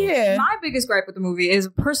spoilers. That's why we here. My biggest gripe with the movie is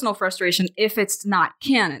personal frustration if it's not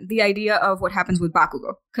canon. The idea of what happens with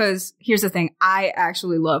Bakugo. Because here's the thing, I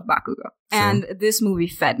actually love Bakugo. And this movie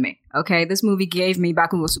fed me, okay? This movie gave me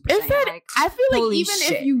Bakugo Super Saiyan. I feel like even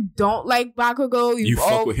if you don't like Bakugo, you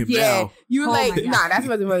fuck with him now. You that's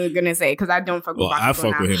what I was going to say, because I don't fuck with Bakugo I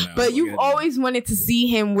fuck now. with him now. But you've always wanted to see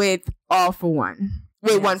him with All for One.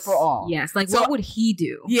 With One for All. Yes, what would he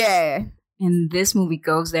do? Yeah. And this movie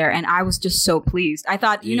goes there, and I was just so pleased. I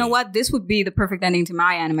thought, you know what? This would be the perfect ending to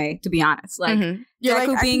my anime, to be honest.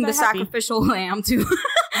 Deku being the sacrificial lamb to...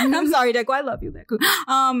 I'm sorry, Deku. I love you, Deku.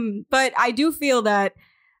 But I do feel that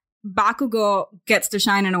Bakugo gets to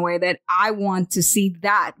shine in a way that I want to see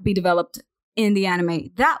that be developed in the anime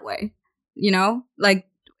that way. You know?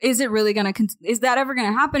 Is it really is that ever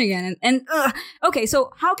gonna happen again? Okay,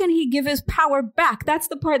 so how can he give his power back? That's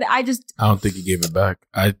the part that I don't think he gave it back.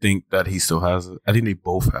 I think that he still has it. I think they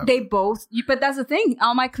both have it. But that's the thing.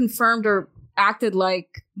 All Might confirmed or acted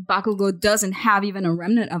like Bakugo doesn't have even a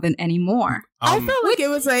remnant of it anymore. I felt like it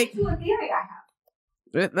was like... To a theory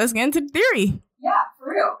I have. Let's get into the theory. Yeah, for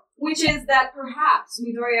real. Which is that perhaps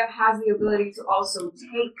Midoriya has the ability to also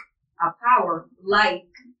take a power like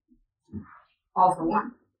All for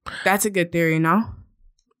One. That's a good theory, no?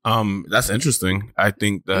 That's interesting. I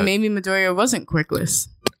think that maybe Midoriya wasn't quirkless.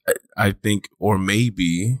 I think, or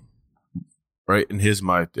maybe, right? And here's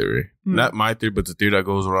my theory. Not my theory, but the theory that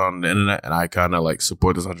goes around the internet, and I kind of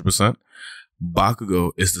support this 100%.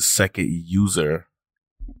 Bakugo is the second user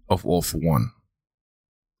of All for One.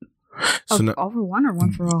 All for One or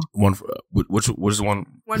One for All? One for which is one?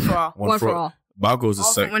 One for All. One for All. Bakugo is the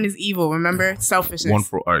second. One is evil. Remember, selfishness. One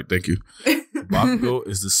for all right. Thank you. Bakugo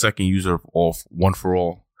is the second user of One for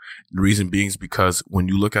All. The reason being is because when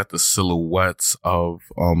you look at the silhouettes of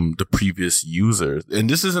the previous users, and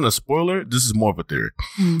this isn't a spoiler, this is more of a theory.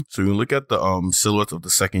 So you look at the silhouettes of the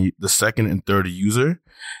second and third user,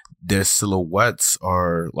 their silhouettes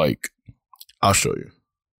are I'll show you.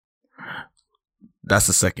 that's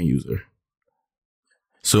the second user.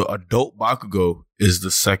 So adult Bakugo is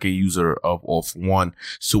the second user of All for One.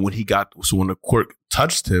 So when the quirk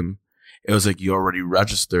touched him, it was like you already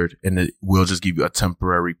registered, and we'll just give you a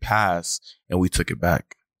temporary pass, and we took it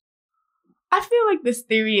back. I feel like this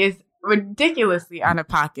theory is ridiculously out of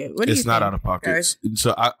pocket. What do you think? It's not out of pocket. Guys?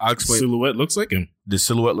 So I'll explain. Silhouette looks like him. The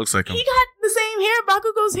silhouette looks like him. He got the same hair.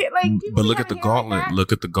 Bakugo's hair, like. But look at the gauntlet. Like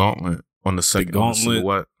look at the gauntlet on the second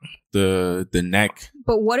silhouette. The neck.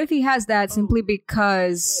 But what if he has that simply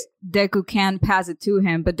because Deku can pass it to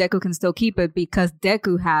him, but Deku can still keep it because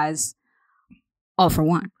Deku has All for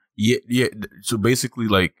One? Yeah. So basically,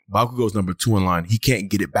 like, Bakugo's number 2 in line. He can't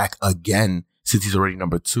get it back again since he's already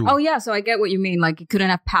number 2. Oh, yeah. So I get what you mean. Like, he couldn't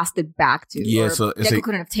have passed it back to. Yeah, so Deku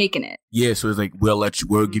couldn't have taken it. Yeah, so it's like, we'll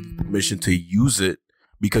give you permission to use it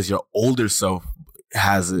because your older self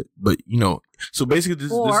has it. But, so basically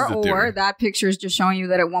this is the theory. Or that picture is just showing you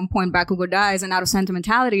that at one point Bakugo dies, and out of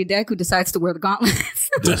sentimentality, Deku decides to wear the gauntlets.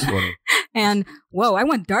 That's funny. And whoa, I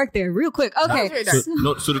went dark there real quick. Okay.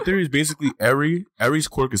 So the theory is basically Eri's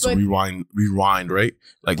quirk is to rewind, right?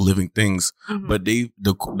 Like living things. Mm-hmm. But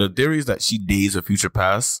the theory is that she days a future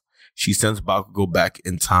past. She sends Bakugo back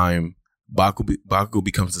in time. Bakugo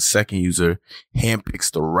becomes the second user,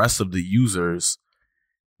 handpicks the rest of the users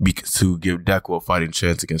to give Deku a fighting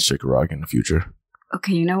chance against Shigaraki in the future.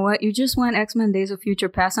 Okay, you know what? You just went X-Men Days of Future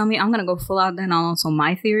Past on me. I'm going to go full out then on also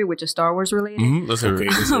my theory, which is Star Wars related. Mm-hmm. Let's hear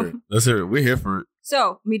it. Let's hear it. We're here for it.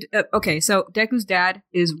 So Deku's dad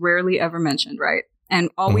is rarely ever mentioned, right? And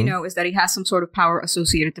all we know is that he has some sort of power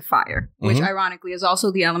associated to fire, which ironically is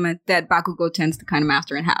also the element that Bakugo tends to kind of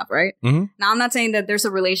master and have, right? Mm-hmm. Now, I'm not saying that there's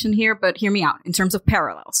a relation here, but hear me out in terms of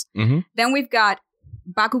parallels. Mm-hmm. Then we've got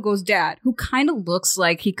Bakugo's dad, who kind of looks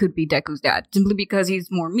like he could be Deku's dad, simply because he's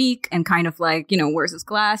more meek and kind of like, wears his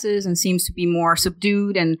glasses and seems to be more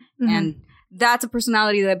subdued. And that's a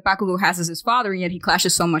personality that Bakugo has as his father, and yet he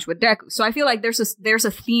clashes so much with Deku. So I feel like there's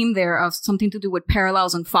a theme there of something to do with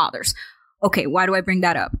parallels and fathers. Okay, why do I bring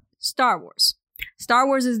that up? Star Wars. Star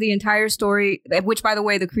Wars is the entire story, which, by the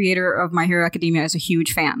way, the creator of My Hero Academia is a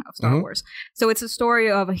huge fan of Star Wars. So it's a story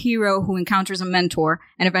of a hero who encounters a mentor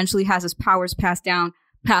and eventually has his powers passed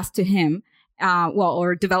to him,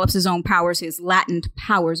 or develops his own powers, his latent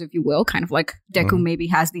powers, if you will, kind of like Deku maybe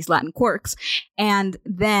has these latent quirks. And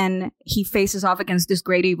then he faces off against this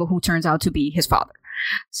great evil who turns out to be his father.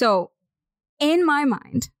 So in my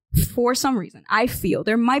mind, for some reason, I feel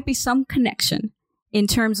there might be some connection in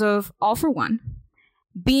terms of All for One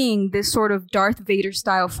being this sort of Darth Vader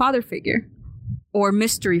style father figure or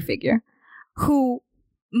mystery figure who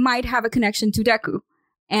might have a connection to Deku.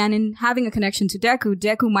 And in having a connection to Deku,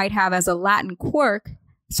 Deku might have as a Latin quirk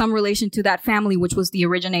some relation to that family, which was the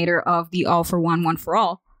originator of the All for One, One for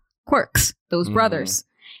All quirks, those brothers.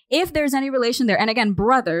 If there's any relation there, and again,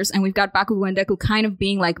 brothers, and we've got Bakugo and Deku kind of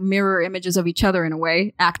being like mirror images of each other in a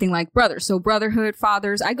way, acting like brothers. So brotherhood,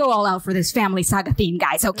 fathers, I go all out for this family saga theme,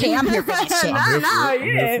 guys. Okay, I'm here for this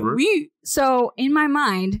shit. So in my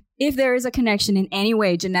mind, if there is a connection in any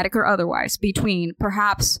way, genetic or otherwise, between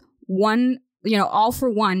perhaps one, All for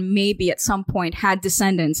One maybe at some point had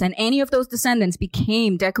descendants, and any of those descendants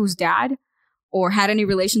became Deku's dad or had any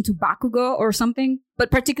relation to Bakugo or something,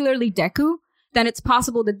 but particularly Deku, then it's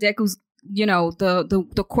possible that Deku's,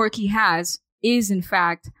 the quirk he has is in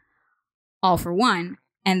fact All for One.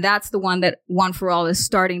 And that's the one that One for All is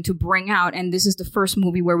starting to bring out. And this is the first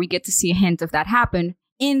movie where we get to see a hint of that happen,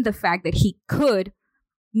 in the fact that he could,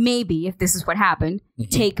 maybe, if this is what happened,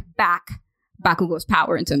 take back Bakugo's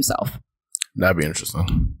power into himself. That'd be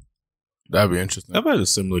interesting. I've had a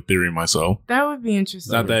similar theory myself. That would be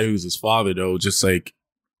interesting. Not that he was his father, though, just like,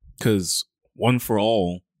 because One for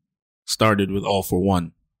All started with All for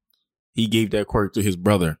One. He gave that quirk to his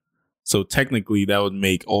brother. So technically that would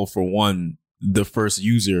make All for One the first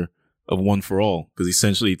user of One for All, because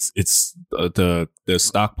essentially it's the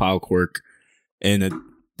stockpile quirk, and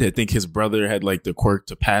I think his brother had like the quirk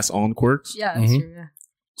to pass on quirks. Yeah, that's true. Yeah.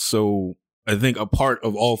 So I think a part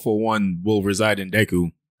of All for One will reside in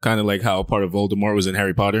Deku, kind of like how a part of Voldemort was in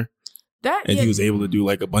Harry Potter. He was able to do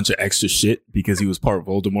like a bunch of extra shit because he was part of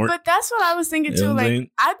Voldemort. But that's what I was thinking too.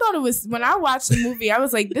 Like, I thought it was, when I watched the movie, I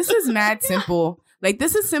was like, this is mad simple. Like,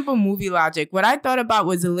 this is simple movie logic. What I thought about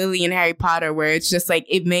was Lily in Harry Potter, where it's just like,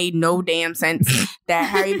 it made no damn sense that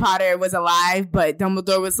Harry Potter was alive, but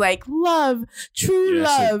Dumbledore was like, love, true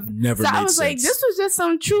love. Never so made I was sense. like, this was just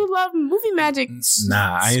some true love movie magic.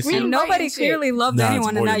 Nah, I ain't And nobody clearly loved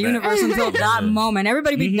anyone in that universe until that moment.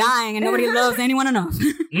 Everybody be dying and nobody loves anyone enough.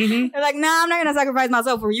 They're like, nah, I'm not going to sacrifice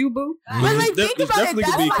myself for you, boo. But like, think about it. Definitely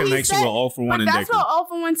could be a connection with All for One and Deku. That's what All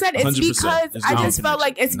for One said. It's 100%. Because I just felt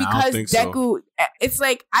like it's because Deku, it's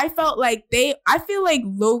like I feel like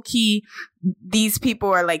low key these people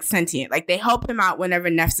are like sentient. Like they help him out whenever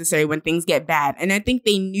necessary when things get bad. And I think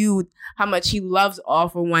they knew how much he loves All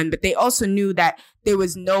for One, but they also knew that there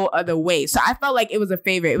was no other way. So I felt like it was a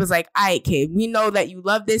favor. It was like, all right, kid, we know that you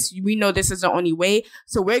love this. We know this is the only way.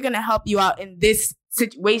 So we're going to help you out in this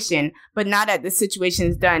situation. But now that the situation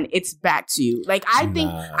is done, it's back to you. Like, I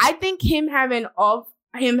think him having All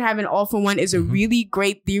for One is a really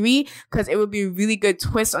great theory because it would be a really good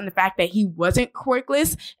twist on the fact that he wasn't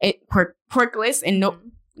quirkless and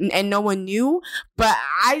no one knew. But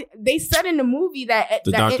they said in the movie that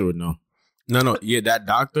the doctor would know. No, yeah, that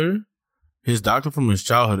doctor, his doctor from his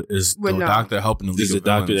childhood is the doctor helping him. This is the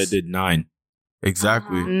doctor that did 9.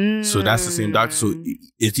 Exactly. So that's the same doctor. So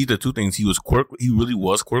it's either two things: he really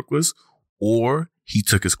was quirkless, or he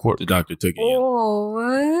took his quirk. The doctor took it.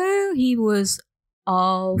 Or he was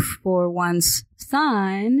All for One's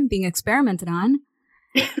son being experimented on.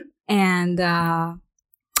 And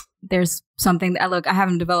there's something that, look, I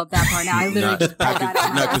haven't developed that part now. I literally just pulled that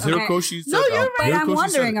out. No, because Hirokoshi said, but I'm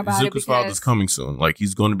wondering about it because Zuko's father's coming soon. Like,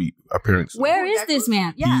 he's going to be appearing soon. Where is this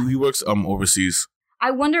man? Yeah. He works overseas.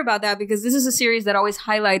 I wonder about that because this is a series that always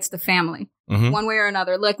highlights the family one way or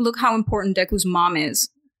another. Like, look how important Deku's mom is.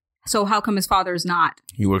 So how come his father is not?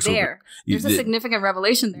 He works there. There's a significant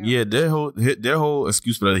revelation there. Yeah, their whole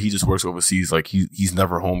excuse for that, he just works overseas. Like he's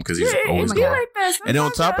never home because he's always gone. Like that. And then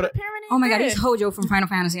on top of that, oh my god, he's Hojo from Final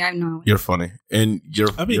Fantasy. I know. You're funny, and you're.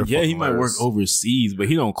 I mean, you're he might work overseas, but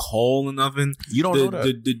he don't call or nothing. You don't know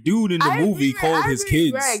that. The dude in the movie called his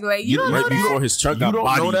kids Greg, you don't know that? before his truck got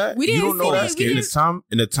bodied. Know that? You don't know that.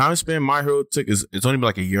 In the time span My Hero took it's only been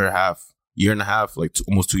like a year and a half, like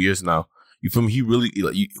almost 2 years now. You feel me? He really,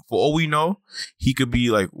 like, for all we know, he could be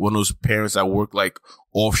like one of those parents that work like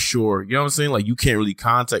offshore. You know what I'm saying? Like you can't really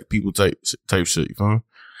contact people type shit. You feel me?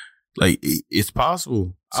 Like it's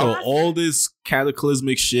possible. So all this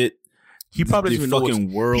cataclysmic shit. He probably doesn't even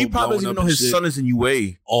know He probably doesn't even know his son is in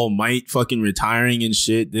UA. All Might fucking retiring and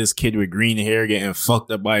shit. This kid with green hair getting fucked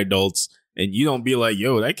up by adults. And you don't be like,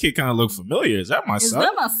 yo, that kid kind of look familiar. Is that my son?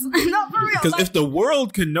 No, for real. Because if the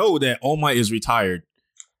world can know that All Might is retired,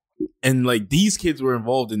 and like these kids were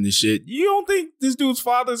involved in this shit, you don't think this dude's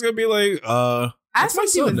father's gonna be like, I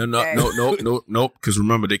think he was no. Because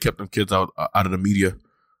remember, they kept them kids out of the media.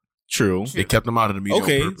 True. They kept them out of the media.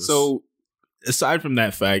 Okay, on purpose. so aside from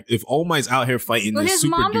that fact, if All Might's out here fighting but this his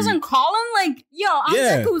super mom dude, doesn't call him like, yo, I'm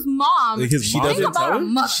Deku's mom. Like she doesn't tell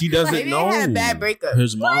him. She doesn't Maybe know. they had a bad breakup.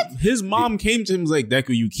 His mom came to him and was like,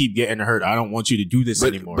 Deku, you keep getting hurt. I don't want you to do this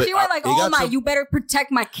anymore. She was like, All Might, you better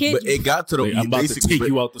protect my kid. But it got to the I'm about to take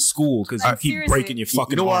you out to school because you keep breaking your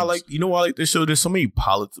fucking arms. You know why I like this show? There's so many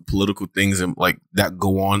political things and like that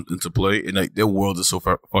go on into play, and like their world is so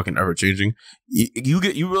fucking ever changing. You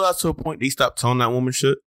realize to a point they stopped telling that woman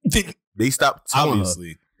shit. They stopped telling her.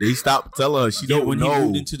 They stopped telling her she don't when know. He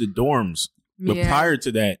moved into the dorms. But prior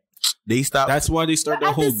to that, they stopped. That's why they start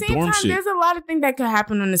that whole dorm shit. There's a lot of things that could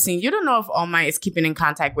happen on the scene. You don't know if All Might is keeping in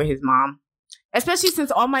contact with his mom. Especially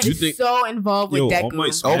since All Might is so involved with Deku.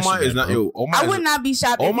 All Might is not. I would not be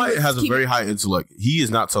shocked. All Might has a very high intellect. He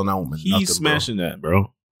is not telling that woman. He's smashing that,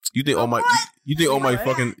 bro. You think All Might? You think All Might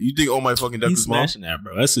fucking Deku's He's smashing that,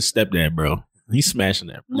 bro. That's his stepdad, bro. He's smashing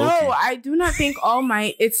that. No, I do not think All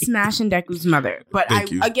Might is smashing Deku's mother. But I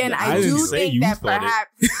do think that perhaps I didn't say you thought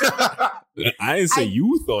it.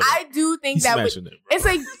 I do think that it's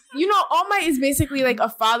like, All Might is basically like a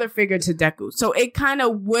father figure to Deku. So it kind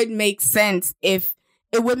of would make sense if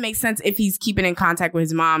he's keeping in contact with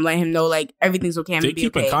his mom, let him know like everything's okay and be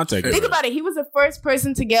okay. Think about it. He was the first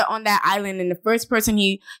person to get on that island, and the first person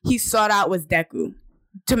he sought out was Deku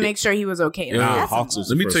to make sure he was okay. Yeah, Hawks was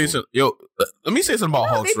let me tell you something. Let me say something about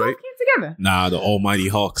Hawks, they right? Came together. Nah, the almighty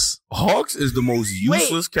Hawks. Hawks is the most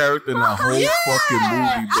useless character in that whole fucking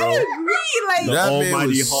movie, bro. I agree. Like the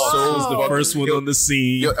almighty Hawks was the first one on the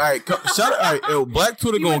scene. All right, shout out. Black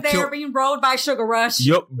Twitter gonna kill. Being rolled by Sugar Rush.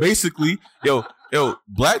 Yup, basically,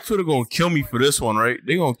 Black Twitter gonna kill me for this one, right?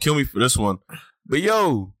 They gonna kill me for this one. But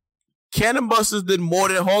Cannon Busters did more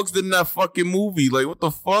than Hawks did in that fucking movie. Like, what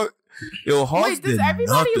the fuck? Hawks does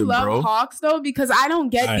everybody love Hawks though? Because I don't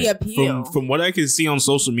get the appeal. From what I can see on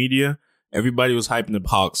social media, everybody was hyping up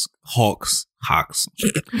Hawks,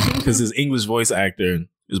 because his English voice actor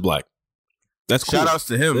is black. That's cool. Shout outs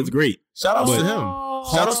to him. That's great. Shout outs to him.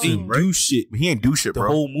 Hawks ain't do shit. He ain't do shit, bro. The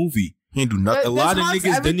whole movie. He ain't do nothing. A lot of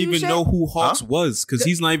niggas didn't even know who Hawks was because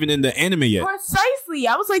he's not even in the anime yet. Precisely.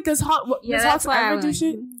 I was like, does Hawks ever do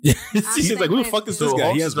shit? She's like, who the fuck is this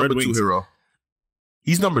guy? He has red wings. Hero.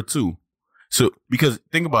 He's number 2. So, because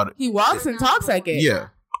think about it. He walks and talks like it. Yeah.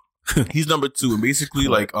 He's number 2, and basically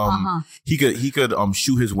like he could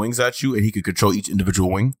shoot his wings at you, and he could control each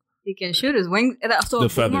individual wing. He can shoot his wings. So the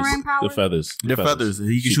feathers. Power? The feathers. The feathers.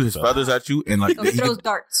 He can shoot his feathers at you, and like so he throws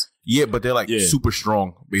darts. Yeah, but they're like super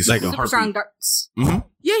strong, basically. Like super strong darts. Mm-hmm.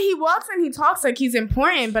 Yeah, he walks and he talks like he's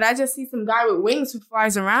important, but I just see some guy with wings who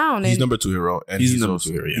flies around. He's number 2 hero, and he's number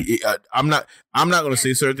 2 hero. Yeah. I'm not gonna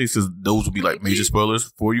say certain things because those will be like major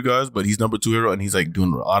spoilers for you guys. But he's number 2 hero, and he's like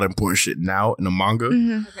doing a lot of important shit now in the manga.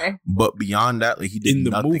 Mm-hmm. Okay, but beyond that, like he did in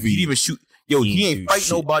the nothing. movie, he didn't even shoot. Yo, he ain't fight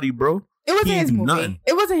nobody, bro. It wasn't his movie. Nothing.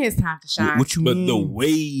 It wasn't his time to shine. What you mean? But the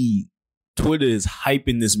way Twitter is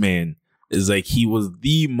hyping this man is like he was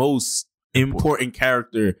the most important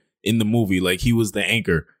character in the movie. Like he was the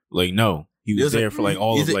anchor. Like no, he was there for like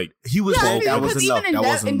all of like he was. Yeah, that was enough. Even that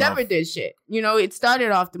wasn't Endeavor enough. did shit. You know, it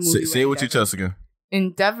started off the movie. Say it with your chest again.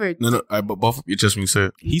 Endeavor. No. But both of your chest when you say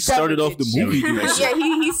it. he started off the movie. Yeah,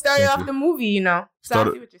 he started off the movie. You know. So I see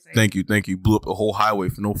what you're saying. Thank you. Blew up the whole highway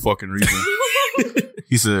for no fucking reason.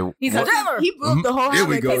 He said he's Endeavor. He blew up the whole highway. There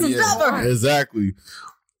we go. He's Yeah, exactly.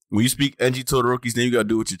 When you speak Enji Todoroki's name, you gotta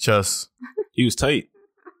do it with your chest. He was tight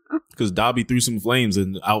because Dobby threw some flames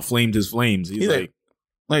and outflamed his flames. He's like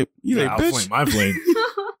bitch. outflame my flame.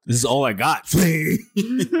 This is all I got.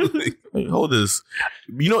 Like, hold this.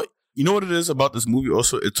 You know what it is about this movie?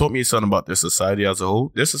 Also, it taught me something about their society as a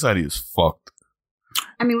whole. Their society is fucked.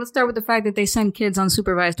 I mean, let's start with the fact that they send kids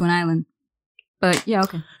unsupervised to an island. But yeah,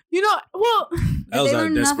 okay. You know, well, they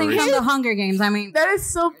learned nothing from the Hunger Games. I mean, that is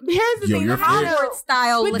so. Here's the thing: Hogwarts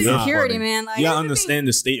style with security, man. Like, you gotta understand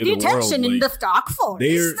the state of the world. Detention in the dark forest.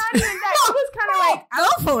 It's not even that. It was kind of like,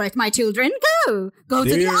 go for it, my children. Go to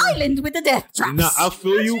the island with the death traps. Nah, I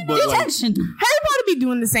feel you, but detention. Harry Potter be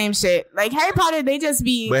doing the same shit. Like Harry Potter, they just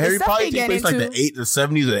be. But Harry Potter takes place like the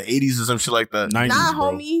 70s or the 80s or some shit like that. 90s, nah,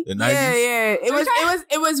 bro. homie. The 90s? Yeah.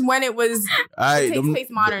 It was when it was. It takes place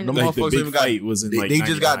modern. The Like the motherfuckers big even got. fight was in like They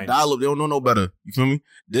just got dial-up. They don't know no better. You feel me?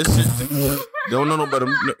 This shit, they don't know no better.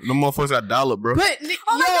 No motherfuckers got dial-up, bro. But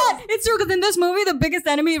oh my god, it's true because in this movie, the biggest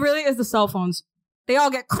enemy really is the cell phones. They all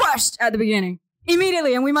get crushed at the beginning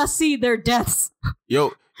immediately, and we must see their deaths.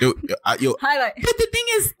 Yo. Highlight. But the thing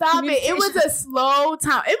is, stop it. It was a slow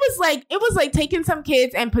time. It was like taking some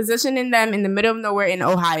kids and positioning them in the middle of nowhere in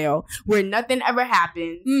Ohio, where nothing ever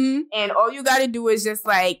happens, and all you got to do is just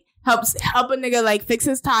like help a nigga like fix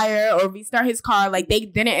his tire or restart his car. Like they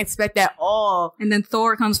didn't expect that all. And then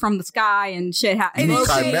Thor comes from the sky and shit happens.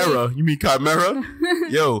 You mean Chimera?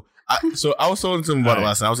 Yo, so I was talking to him about it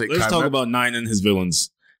last night. I was like, let's talk about Nine and his villains.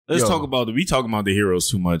 Let's talk about we talking about the heroes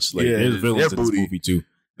too much. Like there's villains in this movie too.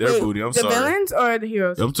 They're booty. I'm sorry. The villains or the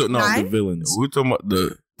heroes? The villains. We're talking about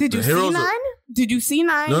the. Did you see Nine? Did you see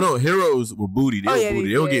Nine? No, heroes were booty. They were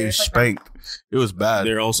booty. They were getting spanked. It was bad.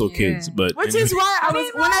 They're also kids, but which is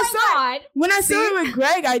why when I saw it with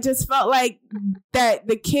Greg, I just felt like that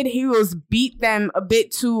the kid heroes beat them a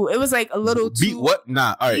bit too. It was like a little too. Beat what?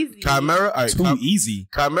 Nah. All right, easy. Chimera. All right, too easy.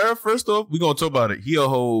 Chimera. First off, we gonna talk about it. He a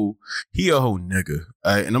whole nigga.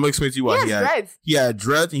 All right, and I'm gonna explain to you why he had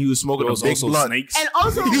dreads and he was smoking a big blunt. Snakes. And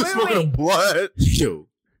also he was smoking a blunt. Yo.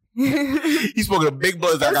 He's smoking a big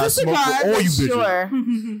blunt. I got smoke for all you bitches. Sure.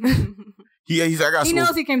 He's like, I got he smoke.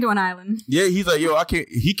 knows he came to an island. Yeah, he's like, yo, I can't.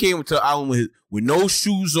 He came to an island with no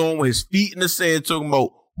shoes on, with his feet in the sand, talking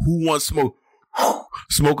about who wants smoke,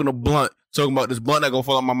 smoking a blunt, talking about this blunt that gonna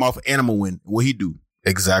fall out my mouth. Animal win. What he do?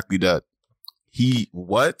 Exactly that. He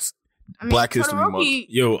what? I mean, Black History Month.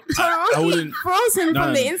 Yo, I wouldn't froze him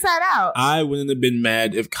from the inside out. I wouldn't have been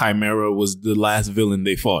mad if Chimera was the last villain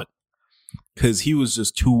they fought. Because he was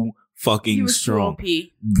just too fucking strong. Too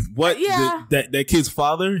what? Yeah. That kid's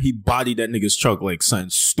father, he bodied that nigga's truck like something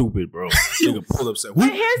stupid, bro. Nigga pulled up, said,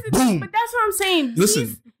 but here's the thing. But that's what I'm saying.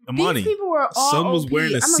 Listen, Amani, these people were all son was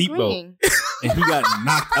wearing a seatbelt, and he got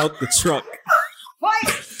knocked out the truck.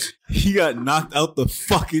 What? He got knocked out the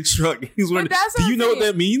fucking truck. He's wearing. Do you know what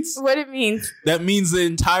that means? What it means? That means the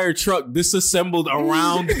entire truck disassembled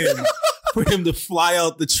around him for him to fly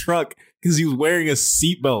out the truck because he was wearing a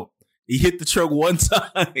seatbelt. He hit the truck one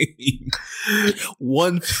time.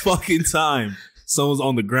 One fucking time. Someone's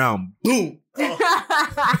on the ground. Boom.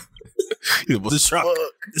 Oh. It's a truck.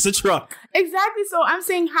 It's a truck. Exactly. So I'm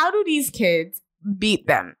saying, how do these kids beat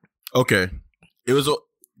them? Okay. It was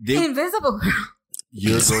invisible.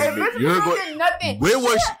 You're going. Nothing. Where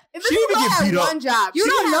was she? Didn't even get beat up. One job. You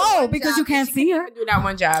don't know because you can't see her. Do that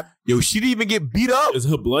one job. Yo, she didn't even get beat up. Is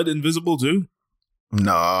her blood invisible too?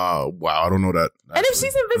 Nah, wow, I don't know that. And if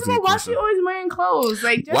she's invisible, why is she always wearing clothes?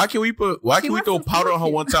 Like, why can we throw powder on her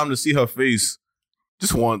one time to see her face?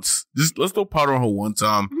 Just once. Let's throw powder on her one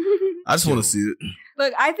time. I just want to see it.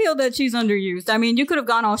 Look, I feel that she's underused. I mean, you could have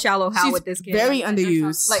gone all Shallow Hal with this kid. Very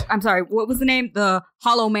underused. Like, I'm sorry, what was the name? The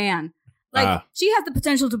Hollow Man. Like, she has the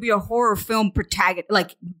potential to be a horror film protagonist.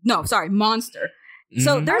 Like, no, sorry, monster.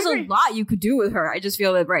 So there's a lot you could do with her. I just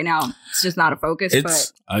feel that right now it's just not a focus.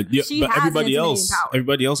 But everybody else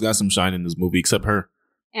got some shine in this movie except her.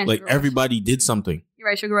 And like everybody did something. You're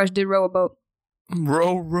right. Sugar Rush did row a boat.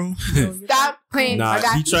 Row. Stop playing.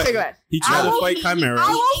 He tried to fight Chimera. I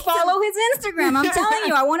will follow his Instagram. I'm telling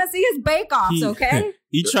you, I want to see his bake-offs. Okay.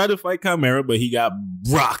 He tried to fight Chimera, but he got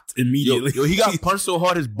rocked immediately. Yo, he got punched so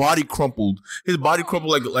hard his body crumpled. His body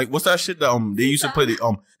crumpled like what's that shit that they used to play the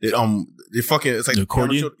fucking it's like the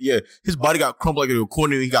accordion. Yeah, his body got crumpled like an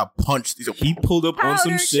accordion. He got punched. He pulled up on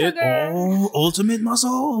some shit. Oh, ultimate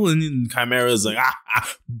muscle, and then Chimera's like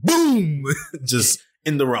boom, just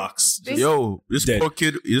in the rocks. Yo, this poor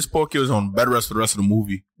kid was on bed rest for the rest of the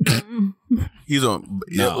movie. He's on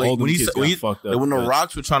when the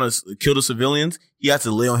rocks were trying to kill the civilians, he had to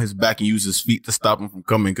lay on his back and use his feet to stop him from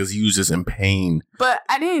coming because he was just in pain. But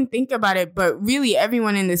I didn't think about it, but really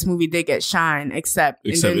everyone in this movie did get shine except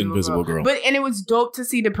Invisible Girl. And it was dope to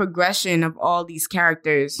see the progression of all these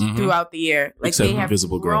characters throughout the year. Like except they have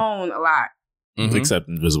grown a lot. Except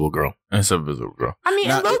Invisible Girl. I mean,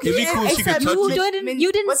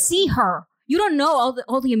 you didn't see her. You don't know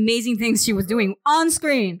all the amazing things she was doing on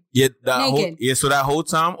screen. Yeah, naked. So that whole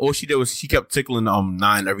time, all she did was she kept tickling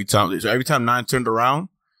Nine every time. So every time Nine turned around,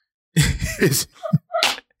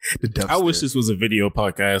 I wish this was a video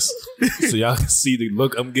podcast so y'all can see the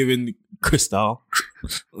look I'm giving Crystal.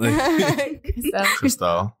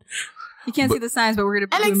 Crystal. You can't see the signs, but we're gonna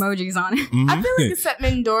put emojis on it. I feel like except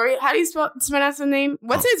Midoriya. How do you spell his name?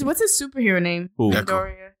 What's his superhero name?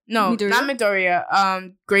 Midoriya. No, not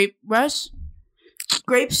Midoriya. Grape Rush.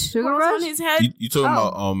 Grape Sugar Rush on his head. You talking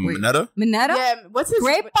about Mineta? Mineta? Yeah. What's his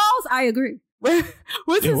Grape Balls? I agree.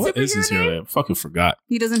 What's his superhero name? I fucking forgot.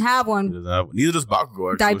 He doesn't have one. Neither does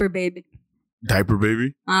Bakugo. Diaper baby. Diaper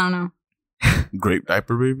baby? I don't know. Grape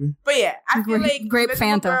diaper baby? But yeah, I feel like Grape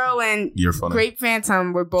Phantom Girl and Grape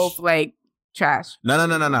Phantom were both like trash. No.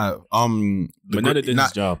 Mineta did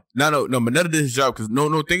his job. No. Mineta did his job because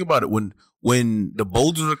think about it. When the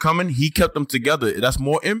boulders were coming, he kept them together. That's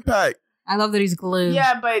more impact. I love that he's glued.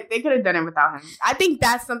 Yeah, but they could have done it without him. I think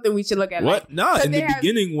that's something we should look at. What? No, in the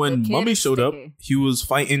beginning when Mummy showed up, he was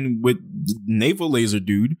fighting with the naval laser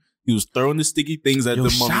dude. He was throwing the sticky things at the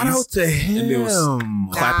mummies. Shout out to him. And they was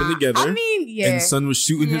clapping together. I mean, yeah. And Sun was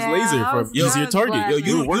shooting his laser for an easier target.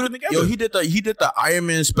 You were working together. Yo, he did the Iron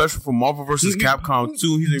Man special for Marvel vs. Capcom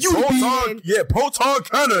 2. He's like, proton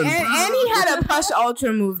cannon. And he had a Push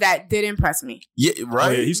Ultra move that did impress me. Yeah, right.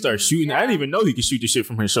 Oh, yeah, he started shooting. Yeah. I didn't even know he could shoot the shit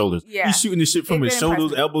from his shoulders. Yeah. He's shooting the shit from his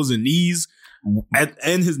shoulders, elbows, and knees.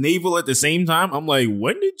 And his navel at the same time. I'm like,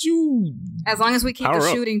 when did you? As long as we keep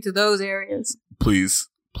the shooting to those areas.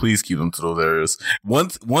 Please keep them to those areas.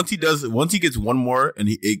 Once he gets one more and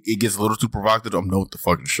it gets a little too provocative, I'm done with the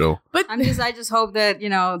fucking show. But I just hope that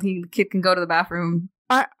the kid can go to the bathroom.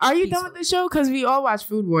 Are you done with the show? Because we all watch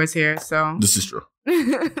Food Wars here. So this is true.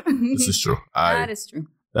 This is true. That is true.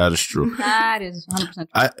 That is true. That is 100% true.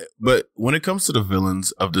 But when it comes to the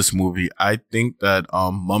villains of this movie, I think that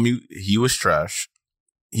Mummy, he was trash.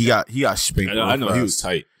 He got spanked. I know he was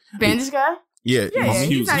tight. Bandage guy. Yeah,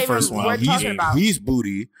 he was the first one. He's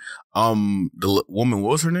booty. The woman,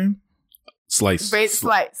 what was her name? Slice.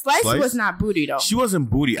 Slice was not booty though. She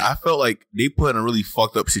wasn't booty. I felt like they put in a really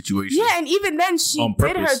fucked up situation. Yeah, and even then she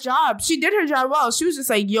did her job. She did her job well. She was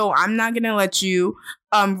just like, "Yo, I'm not gonna let you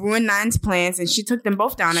ruin Nine's plans," and she took them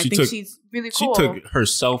both down. I think she's really cool. She took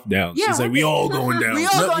herself down. Yeah, she's like, "We all going down. We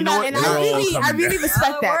all going down," and I really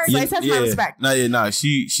respect that. Slice has my respect.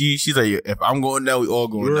 She's like, if I'm going down, we all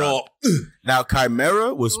going down. Now,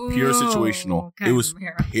 Chimera was pure situational. Chimera. It was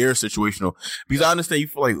pure situational. Because I understand you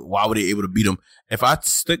feel like, why were they able to beat him? If I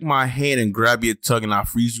stick my hand and grab your tongue and I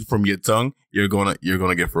freeze you from your tongue, you're gonna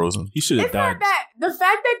get frozen. He should have died. The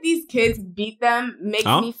fact that these kids beat them makes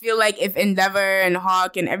me feel like if Endeavor and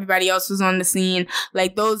Hawk and everybody else was on the scene,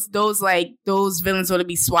 like those villains would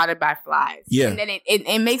be swatted by flies. Yeah. And then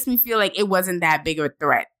it makes me feel like it wasn't that big of a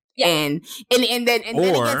threat. Yeah. And then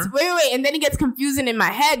it gets confusing in my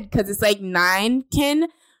head because it's like Nine can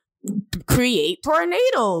create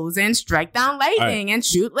tornadoes and strike down lightning and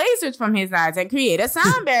shoot lasers from his eyes and create a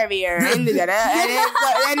sound barrier and so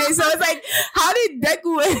it's like, how did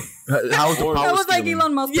Deku? That was like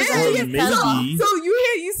Elon Musk. Yeah. So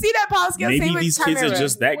you see that power scale. Maybe these kids are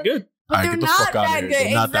just that good. But they're not that good.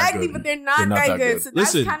 Exactly, but they're not that good. So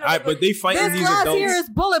listen, but they fight these adults. This glass here is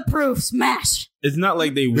bulletproof. Smash. It's not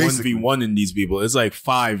like they 1v1 in these people. It's like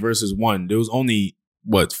 5 versus 1. There was only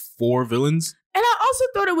 4 villains? And I also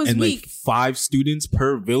thought it was weak. Like 5 students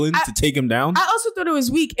per villain to take him down. I also thought it was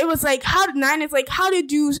weak. It was like, how did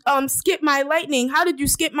you skip my lightning? How did you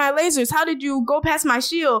skip my lasers? How did you go past my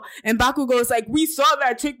shield? And Bakugo is like, we saw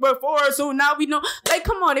that trick before, so now we know. Like,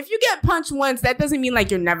 come on, if you get punched once, that doesn't mean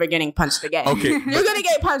like you're never getting punched again. Okay, you're gonna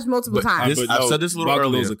get punched multiple times. I've said this a little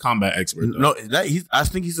earlier. Bakugo's a combat expert. Though. No, I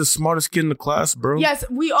think he's the smartest kid in the class, bro. Yes,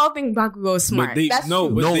 we all think Bakugo is smart. But they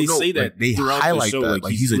say that they highlight that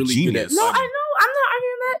like he's a really genius. No, I know. I'm not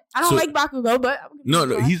arguing that. I don't like Bakugo, but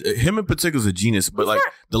no, him in particular is a genius. But like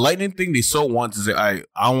the lightning thing, they so want to say, I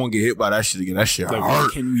don't want to get hit by that shit again. That shit like, hurt.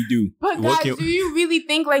 What can we do? But guys, do you really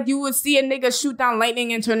think like you would see a nigga shoot down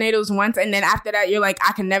lightning and tornadoes once, and then after that you're like,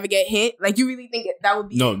 I can never get hit? Like you really think that would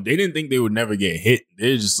be? No, they didn't think they would never get hit.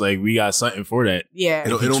 They're just like, we got something for that. Yeah, it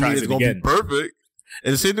don't mean it's gonna be perfect.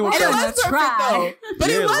 And the same thing with that. It was perfect though. But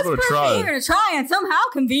it was perfect. You're gonna try and somehow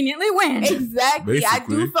conveniently win. Exactly. Basically. I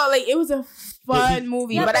do feel like it was a fun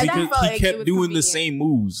movie, but I do feel like he kept doing the same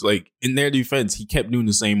moves. Like in their defense, he kept doing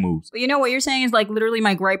the same moves. But you know what you're saying is like literally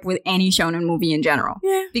my gripe with any shonen movie in general.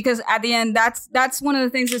 Yeah. Because at the end, that's one of the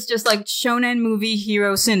things that's just like shonen movie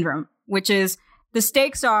hero syndrome, which is the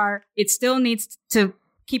stakes are it still needs to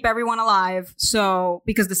keep everyone alive. So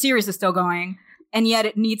because the series is still going. And yet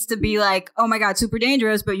it needs to be like, oh my God, super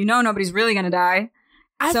dangerous, but you know nobody's really going to die.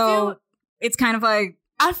 It's kind of like...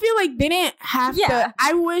 I feel like they didn't have to...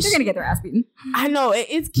 I wish... They're going to get their ass beaten. I know.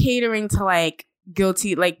 It's catering to like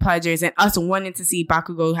guilty like pleasures and us wanting to see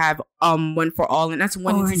Bakugo have One for All and us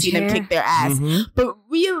wanting to see them kick their ass. Mm-hmm. But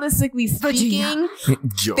realistically speaking,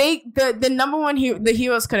 the number one the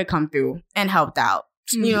heroes could have come through and helped out.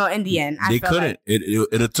 You know, in the end, they couldn't. Like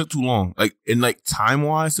it took too long. Like in like time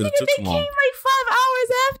wise, it took too long. They came like 5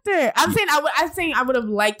 hours after. I'm saying I would have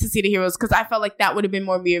liked to see the heroes because I felt like that would have been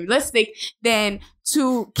more realistic than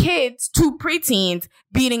two preteens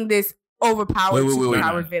beating this overpowered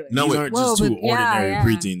superpowered villain. No, these aren't just two ordinary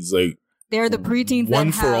preteens. Like they're the preteens.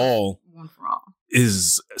 One for all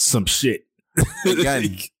is some shit.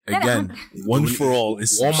 Again, One for All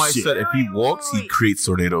is All Might said if he walks, he creates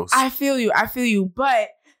tornadoes. I feel you, but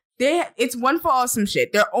it's One for All some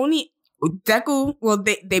shit. They're only Deku, well,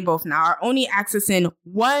 they both now are only accessing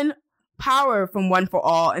one power from One for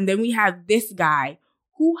All, and then we have this guy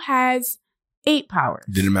who has 8 powers.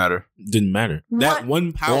 Didn't matter. That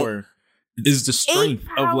one power is the strength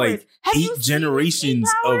of like 8 generations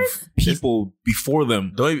of people before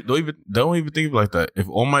them. Don't even think of it like that. If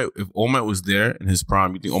All Might was there in his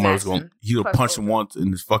prime, you think All Might was going? He would punch him once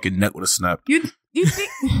in his fucking neck with a snap. You think?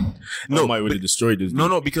 No, All Might would have destroyed this.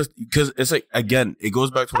 No, because it's like again, it goes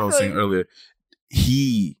back to what I was saying earlier.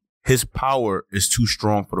 His power is too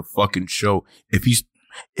strong for the fucking show. If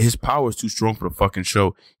his power is too strong for the fucking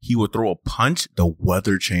show, he would throw a punch, the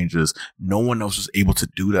weather changes. No one else was able to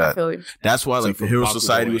do that. That's why like the Hero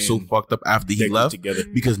Society was so fucked up after he left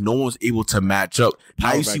because no one was able to match up.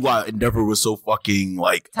 Now you see why Endeavor was so fucking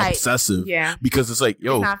like obsessive. Yeah. Because it's like,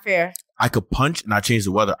 yo, it's not fair. I could punch and I change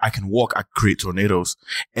the weather. I can walk, I create tornadoes.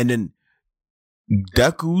 And then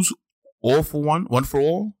Deku's One for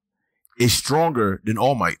All is stronger than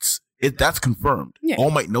All Might's. That's confirmed. Yeah.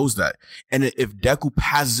 All Might knows that. And if Deku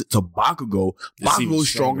passes it to Bakugo, Bakugo is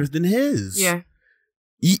stronger than his. Yeah.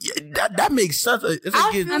 That makes sense. It's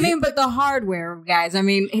like but the hardware, guys,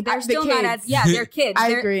 they're still not as... Yeah, they're kids. I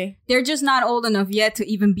agree. They're just not old enough yet to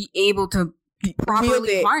even be able to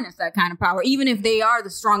properly harness that kind of power. Even if they are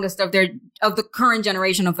the strongest of the current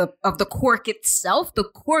generation of the quirk itself, the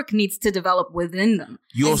quirk needs to develop within them.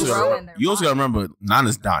 You also gotta remember,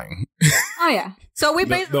 Nana's dying. Oh yeah. So we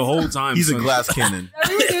basically the whole time he's a glass cannon. Are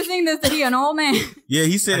we reducing this that he an old man? Yeah,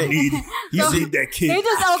 he said it. He said that kid. They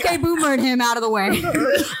just boomered him out of the way.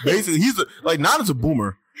 Basically, Nana's a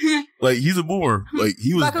boomer. Like he's a boomer. Like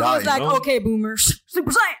he was dying. Was like, okay, boomer,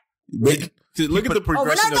 Super Saiyan. Look at the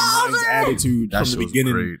progression of Nine's attitude from the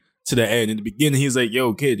beginning to the end. In the beginning, he's like,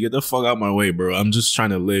 "Yo, kid, get the fuck out my way, bro. I'm just trying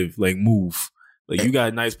to live. Like, move. Like, you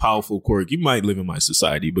got a nice, powerful quirk. You might live in my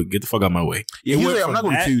society, but get the fuck out my way." Yeah, he's like, "I'm not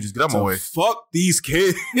going to kill you. Just get out my way. Fuck these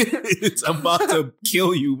kids. I'm about to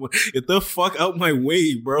kill you. Get the fuck out my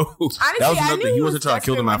way, bro." Honestly, that was another thing. He wasn't trying to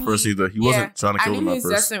kill them at first either. He wasn't trying to kill them at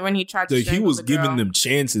first. When he tried to he was giving them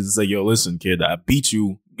chances. It's like, "Yo, listen, kid, I beat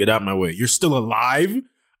you. Get out my way. You're still alive.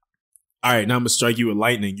 All right, now I'm going to strike you with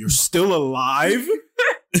lightning. You're still alive?"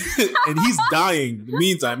 And he's dying. In the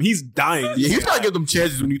meantime, he's dying. Yeah, he's trying to give them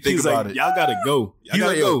chances when you think about it. Y'all gotta go.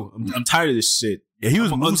 I'm tired of this shit. Yeah, he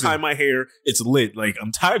was untie my hair. It's lit. Like,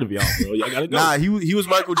 I'm tired of y'all, bro. Y'all gotta go. Nah, he was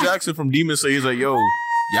Michael Jackson from Demon Slayer. He's like, yo,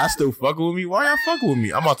 Y'all still fucking with me? Why y'all fucking with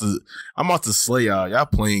me? I'm about to slay y'all. Y'all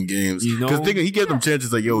playing games. You know, because he gave them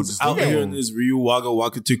chances like, yo, just out here in this Ryu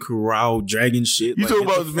Waka to Corral dragon shit. You like, talking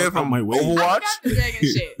about this man from my way? Overwatch?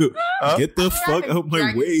 Get the fuck out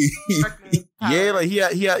my way. Yeah, like he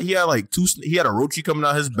had like he had a Orochi coming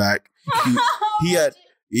out his back. He had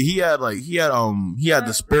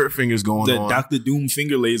the spirit fingers going the on. Dr. Doom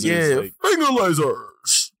finger lasers. Yeah, like, finger lasers.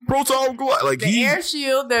 Proton glide. Like the air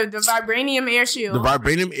shield, the vibranium air shield. The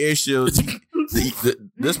vibranium air shield.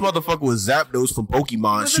 This motherfucker was Zapdos from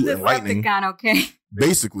Pokemon shooting lightning. Okay.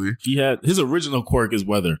 Basically. He had his original quirk is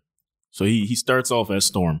weather. So he starts off as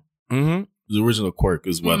Storm. Mm-hmm. His original quirk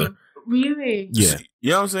is weather. Really? Yeah. You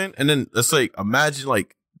know what I'm saying? And then it's like, imagine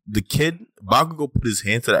like the kid, Bakugo put his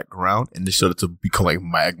hand to that ground and just showed it to become like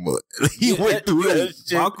magma. He went through that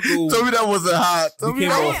shit. Bakugo, Tell me that wasn't hot. Tell me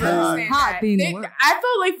that I wasn't hot. I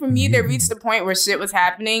felt like for me, they reached the point where shit was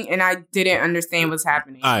happening and I didn't understand what's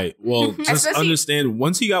happening. All right. Well, just understand,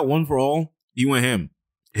 once he got one for all, he went ham.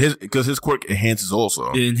 Because his quirk enhances also.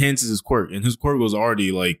 It enhances his quirk, and his quirk was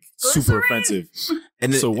already like super offensive.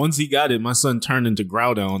 And so once he got it, my son turned into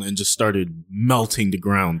Groudon and just started melting the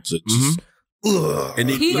ground. And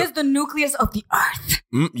he is the nucleus of the earth.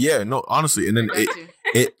 Yeah, no, honestly, and then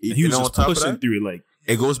he was just pushing through it. Like,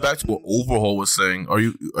 it goes back to what Overhaul was saying. Are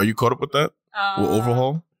you caught up with that? What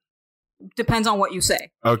Overhaul? Depends on what you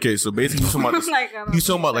say. Okay, so basically he's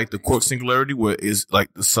talking about like the quirk singularity, where is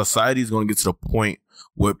like the society is going to get to the point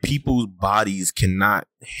where people's bodies cannot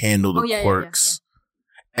handle the quirks.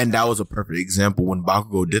 Yeah. And that was a perfect example when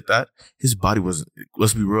Bakugo did that. His body was,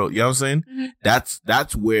 let's be real, you know what I'm saying? Mm-hmm.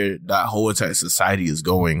 That's where that whole entire society is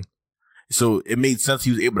going. So it made sense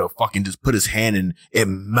he was able to fucking just put his hand in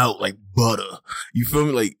and melt like butter. You feel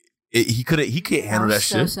me? Like he can't handle that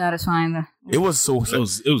shit. So satisfying. It was so it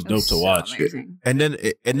was dope to watch. Amazing. And then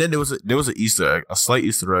there was an Easter egg, a slight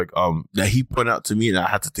Easter egg that he pointed out to me, and I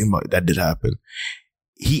had to think about it. That did happen.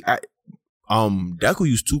 Deku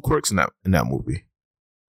used 2 quirks in that movie.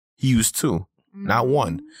 He used 2, not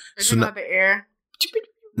 1. So not the air.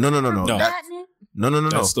 No. No.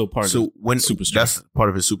 That's still part of super strength. That's part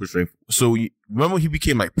of his super strength. So remember he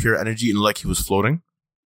became like pure energy and like he was floating?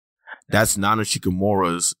 That's Nana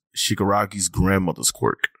Shikaragi's grandmother's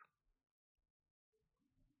quirk.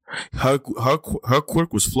 Her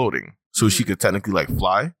quirk was floating, so she could technically like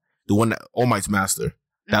fly. The one that All Might's master,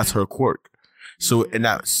 that's her quirk. So in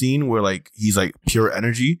that scene where like he's like pure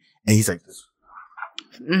energy and he's like this.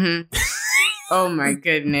 Mm-hmm. Oh my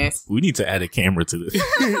goodness! We need to add a camera to this.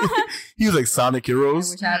 He was like Sonic Heroes.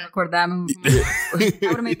 I wish I had recorded that movie. I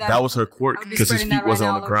would have made that. That was her quirk because his feet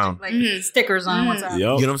wasn't on the ground. Like stickers on what's up. You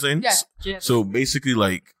know what I'm saying? Yeah. So basically,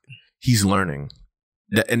 like he's learning.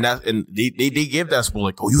 And they gave that spoil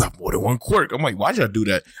like, oh, you have more than 1 quirk. I'm like, why'd y'all do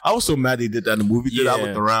that? I was so mad they did that in the movie because I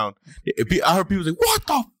looked around. I heard people say, what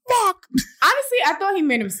the fuck? Honestly, I thought he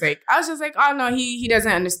made a mistake. I was just like, oh no, he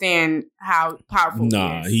doesn't understand how powerful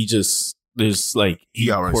he is. There's like he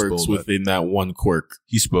quirks within that 1 quirk.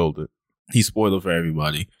 He spoiled it. He spoiled it for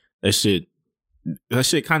everybody. That shit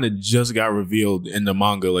kind of just got revealed in the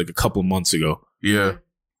manga like a couple months ago. Yeah.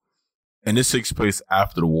 And this takes place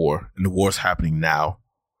after the war, and the war's happening now.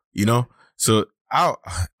 You know? So I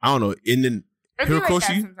don't know. And then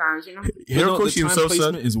Hirokoshi, Hirokoshi himself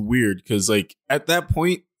said is weird because like at that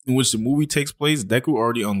point in which the movie takes place, Deku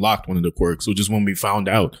already unlocked one of the quirks, which is when we found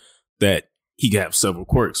out that he could have several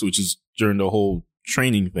quirks, which is during the whole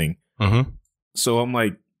training thing. Mm-hmm. So I'm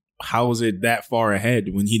like, how is it that far ahead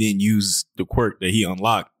when he didn't use the quirk that he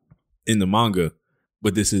unlocked in the manga?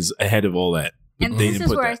 But this is ahead of all that. And this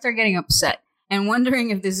is where I start getting upset and wondering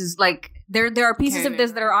if this is like there are pieces of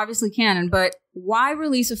this that are obviously canon, but why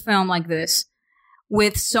release a film like this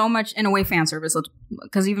with so much in a way fan service?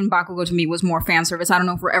 Because even Bakugo to me was more fan service. I don't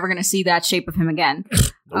know if we're ever going to see that shape of him again.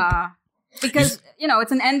 Nope. Because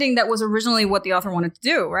it's an ending that was originally what the author wanted to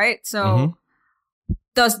do, right? So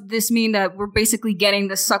does this mean that we're basically getting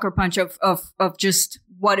the sucker punch of just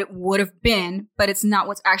what it would have been, but it's not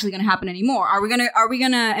what's actually going to happen anymore? Are we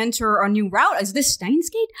gonna enter a new route? Is this Steins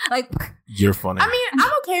Gate? Like, you're funny. I mean,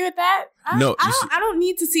 I'm okay with that. I don't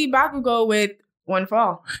need to see Bakugo with 1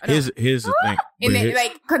 fall. Here's the thing. And then,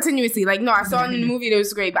 like, continuously. Like, no, I saw it in the movie. It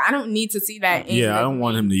was great, but I don't need to see that. I don't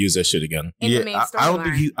want him to use that shit again. The main I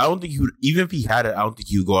don't think he would, even if he had it, I don't think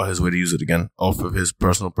he would go out his way to use it again off of his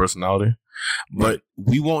personal personality. But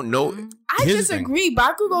we won't know. I disagree.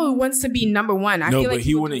 Bakugo wants to be number 1. I feel like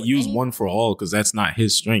he wouldn't use 1 for all because that's not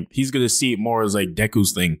his strength. He's going to see it more as like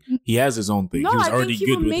Deku's thing. He has his own thing. No, he was I already think he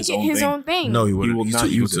good would with make it his own thing. No, he wouldn't. He will He's not too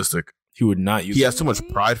use egotistic. He would not use it. He has too much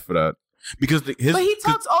pride for that. Because but he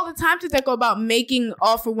talks all the time to Deku about making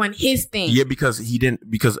All For One his thing. Yeah, because he didn't.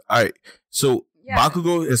 Because all right, so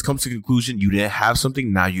Bakugo has come to the conclusion you didn't have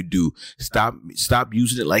something, now you do. Stop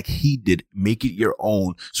using it like he did. Make it your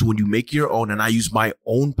own. So when you make your own, and I use my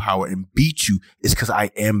own power and beat you, it's because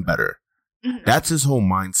I am better. Mm-hmm. That's his whole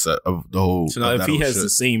mindset of the whole. So now, if he has the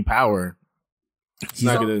same power, he's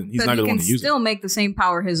not gonna want to use it. He can still make the same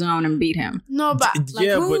power his own and beat him. No, but but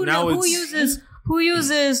now who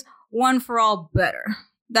uses One For All better?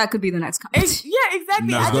 That could be the next comment. Yeah, exactly.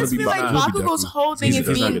 No, I just feel like Bakugo's whole thing is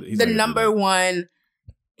being the number one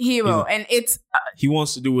hero, and it's he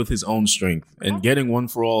wants to do with his own strength, and getting One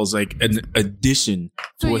For All is like an addition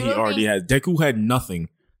to what he already has. Deku had nothing.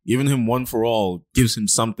 Giving him One For All gives him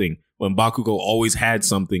something when Bakugo always had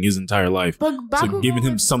something his entire life. But so giving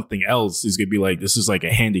him something else is gonna be like, this is like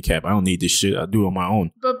a handicap. I don't need this shit. I'll do it on my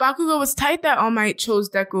own. But Bakugo was tight that All Might chose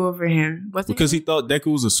Deku over him. Because he thought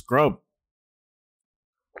Deku was a scrub.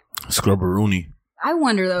 Scrubberoonie. I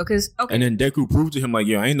wonder though, because and then Deku proved to him like,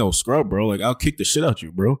 I ain't no scrub, bro. Like, I'll kick the shit out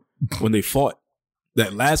you, bro. When they fought,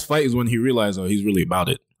 that last fight is when he realized, he's really about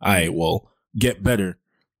it. All right, well, get better.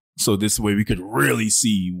 So this way we could really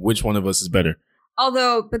see which one of us is better.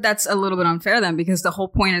 But that's a little bit unfair then, because the whole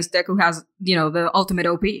point is Deku has, the ultimate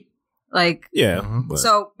OP. Like, yeah.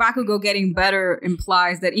 So Bakugo getting better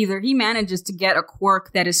implies that either he manages to get a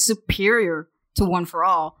quirk that is superior to One For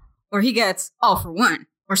All, or he gets All For One.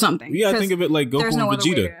 Or something. Yeah, I think of it like Goku and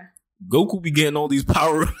Vegeta. Goku be getting all these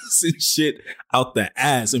powers and shit out the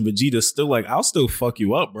ass, and Vegeta's still like, I'll still fuck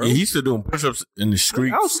you up, bro. Yeah, he's still doing push-ups in the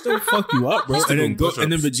street. I'll still fuck you up, bro. and then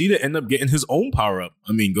Vegeta end up getting his own power up.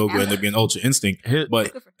 I mean, Goku end up getting Ultra Instinct,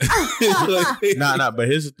 but But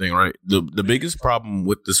here's the thing, right? The biggest problem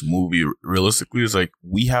with this movie, realistically, is like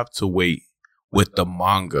we have to wait with the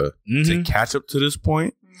manga to catch up to this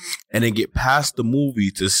point, and then get past the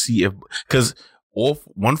movie to see if because.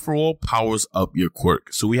 One For All powers up your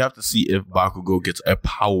quirk. So we have to see if Bakugo gets a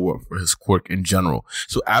power up for his quirk in general.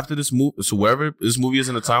 So after this movie, so wherever this movie is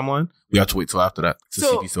in the timeline, we have to wait till after that to see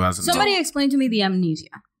if he still has it. Somebody explain to me the amnesia.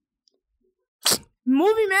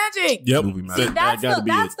 Movie magic. Yep. Movie magic. See,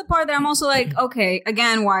 that's the part that I'm also like, okay,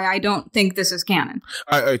 again, why I don't think this is canon.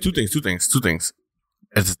 All right, two things.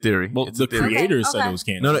 It's a theory. Well, the creators said it was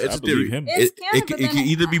canon. No, it's a theory. It can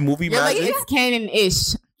either be movie magic. Like, it's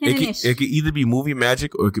canon-ish. It could either be movie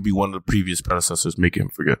magic or it could be one of the previous predecessors making him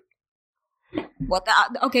forget. What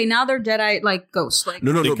okay, now they're Jedi like ghosts. Like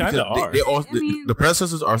no, they kind of are. The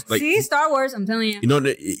predecessors are like see Star Wars. I'm telling you.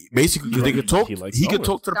 Basically they could talk. He could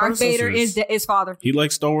talk to the Darth predecessors. Vader is his father. He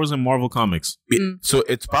likes Star Wars and Marvel comics. So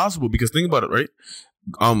it's possible because think about it, right?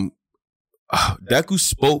 Deku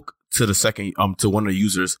spoke to the second to one of the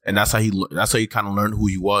users, and that's how he kind of learned who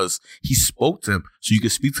he was. He spoke to him, so you can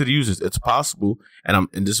speak to the users. It's possible, and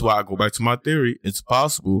this is why I go back to my theory. It's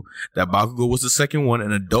possible that Bakugo was the second one,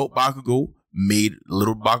 and adult Bakugo made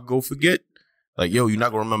little Bakugo forget, like, yo, you're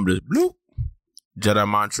not gonna remember this. Bloop. Jedi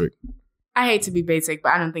mind trick. I hate to be basic,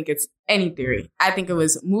 but I don't think it's any theory. I think it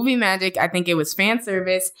was movie magic. I think it was fan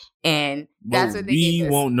service, and that's what they gave us. We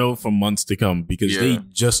won't know for months to come because they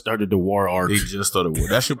just started the war arc. They just started war.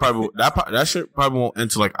 That shit probably won't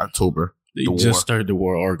end till like October. They just started the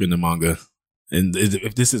war arc in the manga, and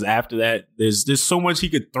if this is after that, there's so much he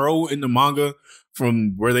could throw in the manga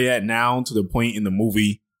from where they at now to the point in the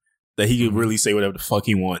movie that he could really say whatever the fuck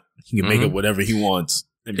he want. He can make up whatever he wants.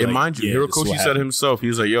 And mind you, Hirokoshi said himself, he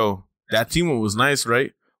was like, yo, that team was nice,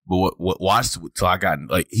 right? But what watched till I got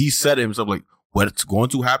like he said it himself, like what's going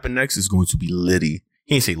to happen next is going to be litty.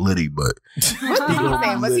 He didn't say litty, but what did he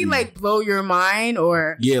say? Was he like blow your mind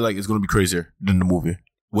or? Yeah, like it's going to be crazier than the movie.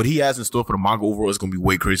 What he has in store for the manga overall is going to be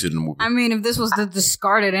way crazier than the movie. I mean, if this was the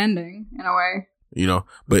discarded ending in a way,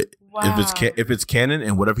 but if it's canon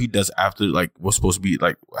and whatever he does after, like what's supposed to be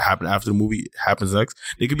like happen after the movie happens next,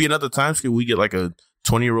 there could be another time skip. We get like a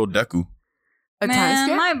 20-year-old Deku.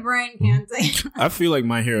 My brain can't take. I feel like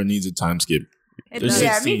My Hero needs a time skip.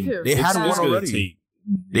 Yeah, me too. They had one already.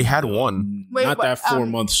 They had one. Wait, not that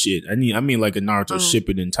 4-month shit. I mean like a Naruto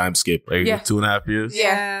Shippuden time skip. Like 2.5 years.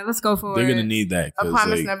 Yeah, let's go for They're it. gonna need that. A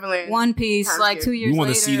Promise Neverland. One Piece, like 2 years. You want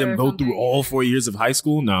to see them go through all 4 years of high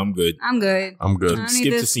school? No, I'm good. I'm good.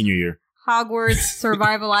 Skip to senior year. Hogwarts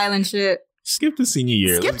Survival Island shit. Skip to senior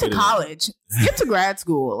year. Skip to college. Skip to grad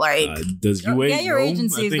school. Like, does UA? Get your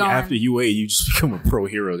agencies I think going. After UA, you just become a pro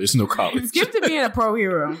hero. There's no college. Skip to being a pro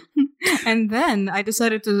hero. And then I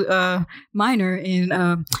decided to minor in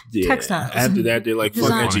textiles. After that, they're like, fuck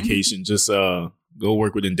Design. education. Just go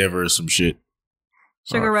work with Endeavor or some shit.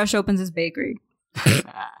 Sugar Rush opens his bakery.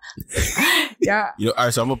 Yeah. You know, all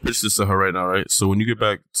right, so I'm gonna pitch this to her right now, right? So when you get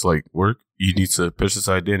back to like work, you need to pitch this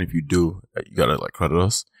idea, and if you do, you gotta like credit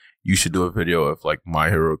us. You should do a video of like My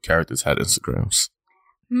Hero characters had Instagrams.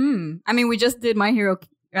 I mean, we just did My Hero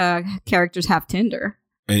characters have Tinder.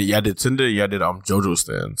 And y'all did Tinder, y'all did JoJo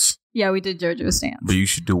stands. Yeah, we did JoJo stands. But you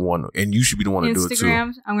should do one, and you should be the one to do it too.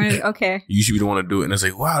 Instagram, I'm gonna, okay. You should be the one to do it, and it's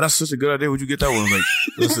like, wow, that's such a good idea. Where'd you get that one? I'm like,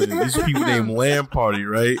 listen, these people named Land Party,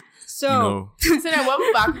 right? So, so then what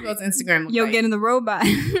would Bakugo's Instagram look like? Getting the robot.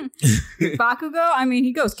 Bakugo, I mean,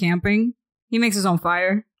 he goes camping. He makes his own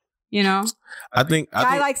fire. You know, I think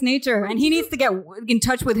guy likes nature, and he needs to get in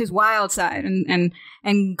touch with his wild side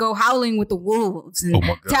and go howling with the wolves and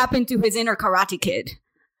tap into his inner Karate Kid.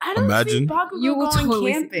 I don't see Bakugo going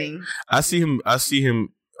totally camping. I see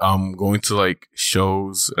him going to like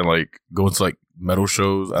shows and like going to like metal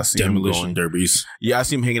shows. I see demolition derbies. Yeah, I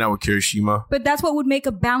see him hanging out with Kirishima. But that's what would make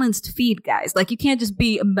a balanced feed, guys. Like you can't just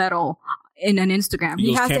be a metal in an Instagram.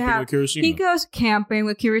 He has to have. He goes camping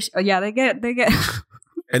with Kirishima. Yeah, they get.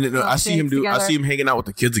 And then I see him I see him hanging out with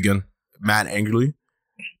the kids again, mad angrily.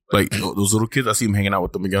 Like those little kids, I see him hanging out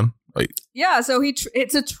with them again. Like yeah, so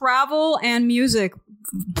it's a travel and music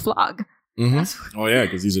vlog. Mm-hmm. Oh yeah,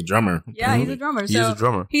 because he's a drummer. Yeah, he's a drummer. He is a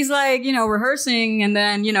drummer. He's like rehearsing and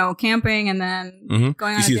then camping and then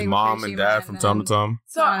going on. You see his mom and dad from time to time,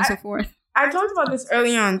 so on and so forth. I talked about this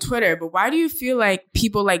earlier on Twitter, but why do you feel like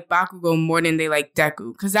people like Bakugo more than they like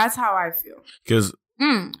Deku? Because that's how I feel. Because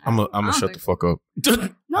I'm gonna shut the fuck up.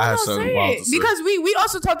 No, say it. Because we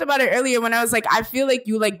also talked about it earlier when I was like, I feel like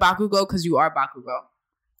you like Bakugo because you are Bakugo.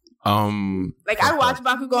 Like I watch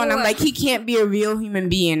Bakugo and I'm like, he can't be a real human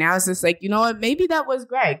being. I was just like, you know what? Maybe that was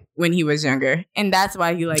Greg when he was younger, and that's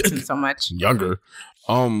why he likes him so much. Younger,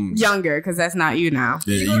 because that's not you now.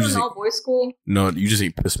 Yeah, you go to an all-boys school? No, you just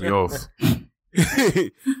ain't pissed me off.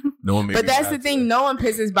 No one. But that's the thing. No one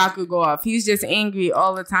pisses Bakugo off. He's just angry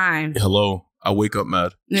all the time. Hello. I wake up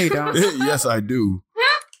mad. No, you don't. Yes, I do.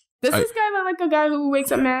 Does this guy look like a guy who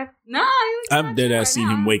wakes up mad? No, I've dead ass seen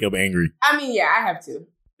him wake up angry. I mean, yeah, I have too.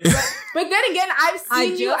 But then again, I've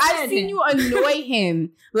seen you annoy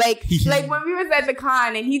him. Like when we was at the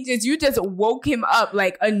con and you just woke him up,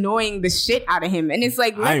 like annoying the shit out of him. And it's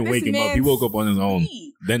like, I ain't wake him up. He woke up on his own.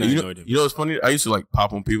 Then I annoyed him. You know what's funny? I used to like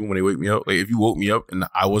pop on people when they wake me up. Like if you woke me up and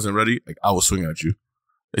I wasn't ready, like I would swing at you.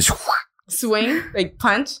 Swing? Like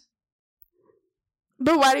punch?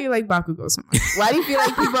 But why do you like Bakugo so much? Why do you feel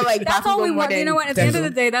like people like that's Bakugo all we more want. than You know what? At the end of the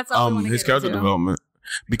day, that's all we want to his character development.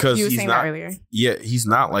 Because you were he's saying not that earlier. Yeah, he's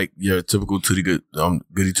not like your typical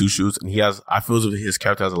goody two shoes, and I feel as if his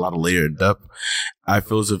character has a lot of layer and depth. I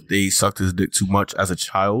feel as if they sucked his dick too much as a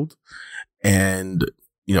child, and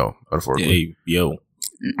metaphorically,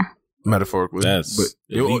 metaphorically, that's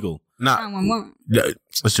illegal.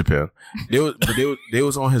 That's Japan. They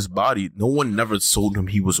was on his body. No one never told him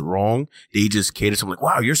he was wrong. They just catered to him like,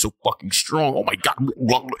 wow, you're so fucking strong. Oh my god.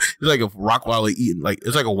 It's like a Rockweiler eating. Like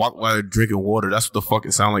it's like a Rockweiler drinking water. That's what the fuck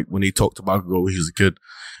it sounded like when they talked to Bakugo when he was a kid.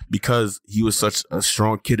 Because he was such a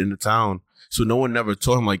strong kid in the town. So no one never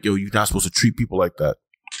told him like, yo, you're not supposed to treat people like that.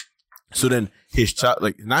 So then his child,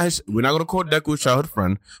 we're not going to call Deku his childhood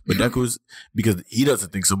friend, but Deku's, because he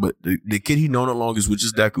doesn't think so, but the kid he known the longest, which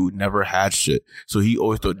is Deku, never had shit. So he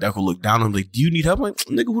always thought Deku looked down on him like, do you need help? I'm like,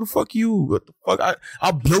 nigga, who the fuck you? What the fuck?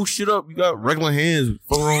 I'll blow shit up. You got regular hands.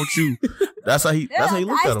 What's wrong with you? That's how he looked at him.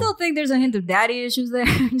 I still think there's a hint of daddy issues there.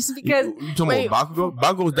 Just because. You talking about Bakugo?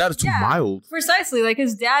 Bakugo's dad is too mild. Precisely. Like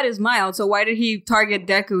his dad is mild. So why did he target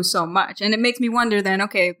Deku so much? And it makes me wonder then,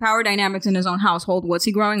 okay, power dynamics in his own household. What's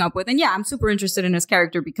he growing up with? And yeah, I'm super interested in his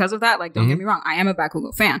character because of that. Like, don't get me wrong. I am a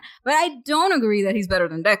Bakugo fan. But I don't agree that he's better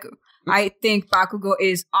than Deku. I think Bakugo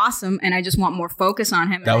is awesome, and I just want more focus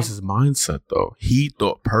on him. That was his mindset, though. He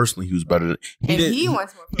thought personally he was better than. He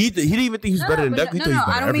wants more focus. He didn't even think he was better than Deku. No,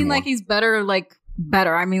 I don't mean like he's better. Like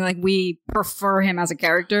better. I mean like we prefer him as a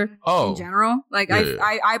character in general. Like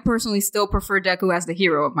I personally still prefer Deku as the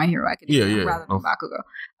hero of My Hero Academia rather than Bakugo.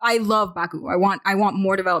 I love Bakugo. I want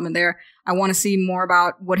more development there. I want to see more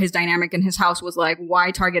about what his dynamic in his house was like.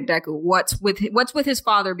 Why target Deku? What's with his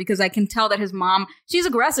father? Because I can tell that his mom, she's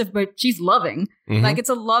aggressive, but she's loving. Like it's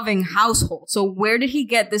a loving household. So where did he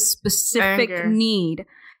get this specific need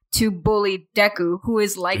to bully Deku, who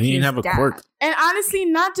is like his dad? He didn't have a quirk. And honestly,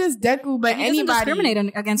 not just Deku, but he anybody. Doesn't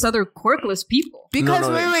discriminate against other quirkless people. Because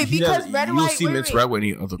because Red White. See him interact with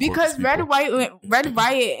any other because Red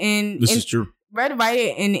White and this is true. Red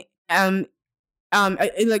White and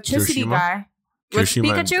electricity Kirishima? guy.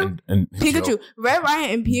 Pikachu? And Pikachu. Red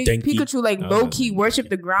Riot and Pikachu like low-key worship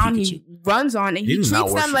the ground Pikachu. He runs on, and he treats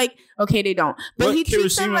them like, okay, they don't. But he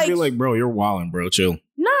treats them like, be like, bro, you're wilding, bro, chill.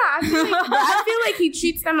 Nah, I feel like he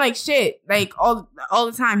treats them like shit. Like all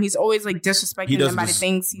the time. He's always like disrespecting them by the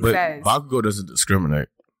things he says. Bakugo doesn't discriminate.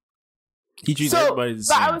 He treats everybody the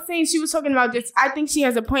same. But I was saying, she was talking about this. I think she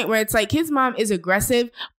has a point where it's like his mom is aggressive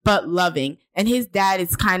but loving, and his dad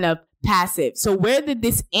is kind of passive. So where did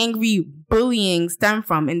this angry bullying stem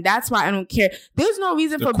from? And that's why I don't care. There's no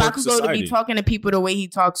reason for Bakugo to be talking to people the way he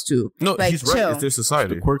talks to. No, like, he's right. It's their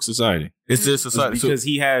society. The quirk society. It's their society. Because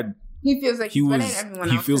he feels like he's better than everyone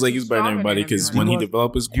else. He feels like he's better than everybody because when he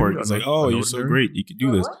developed his quirk, it's like, oh, you're so great. You can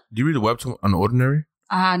do this. Do you read the webtoon Unordinary?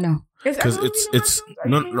 No. Because it's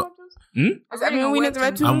no. Is everyone reading the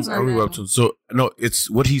webtoons? I'm reading webtoons. So no, it's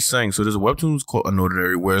what he's saying. So there's a webtoon called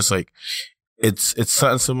Unordinary where it's like it's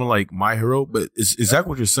something similar like My Hero, but it's exactly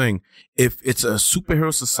what you're saying. If it's a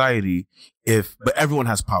superhero society, but everyone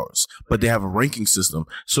has powers, but they have a ranking system.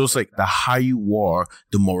 So it's like the higher you are,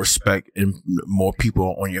 the more respect and more people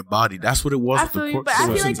are on your body. That's what it was. I feel you, but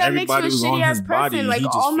I feel like that makes you a shitty ass person. Like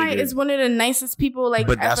All Might is one of the nicest people like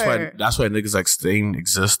but ever. That's why niggas like Stain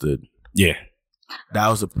existed. Yeah. That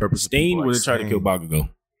was the purpose. Stain would have tried to kill Bakugo.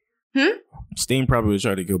 Stain probably would have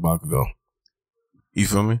tried to kill Bakugo. You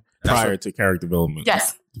feel me? Prior to character development.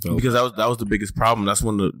 Yes. Because that was the biggest problem. That's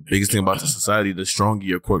one of the biggest thing about the society. The stronger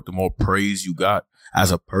your quirk, the more praise you got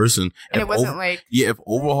as a person. And it wasn't like... Yeah, if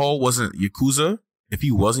Overhaul wasn't Yakuza, if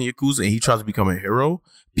he wasn't Yakuza and he tried to become a hero,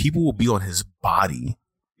 people would be on his body.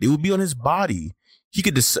 They would be on his body. He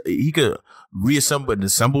could reassemble and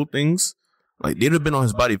assemble things. Like, they'd have been on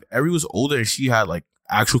his body. If Eri was older and she had, like,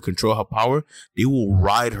 actual control of her power, they will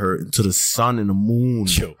ride her into the sun and the moon.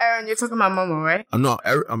 Aaron, you're talking about Momo, right? I'm not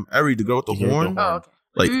Eri, the girl with the horn. Oh, okay.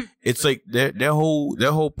 Like, it's like their whole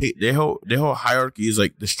hierarchy is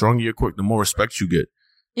like the stronger your quirk, the more respect you get.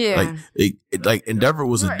 Yeah. Like Endeavor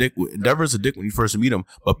was a dick. Endeavor is a dick when you first meet him,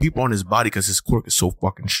 but people on his body because his quirk is so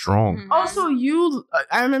fucking strong. Also,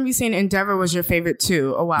 I remember you saying Endeavor was your favorite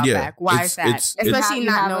too a while back. Why is that? Especially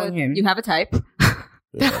not knowing him. You have a type.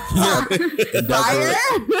 Fire,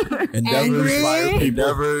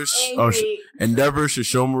 Endeavor,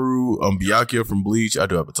 Shishomaru, Byakuya from Bleach. I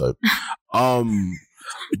do have a type.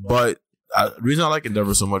 But the reason I like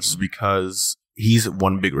Endeavor so much is because he's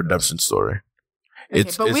one big redemption story. Okay,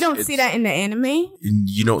 but we don't see that in the anime.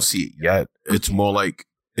 You don't see it yet. It's more like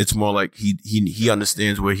he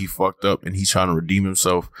understands where he fucked up and he's trying to redeem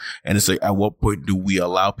himself. And it's like, at what point do we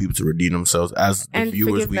allow people to redeem themselves? As the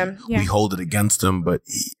viewers, we hold it against him. But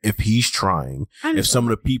if he's trying, if some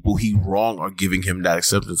of the people he wronged are giving him that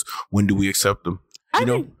acceptance, when do we accept them?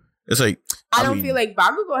 It's like, I don't feel like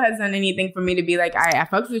Bakugo has done anything for me to be like, I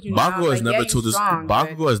fucked with you. Bakugo has never told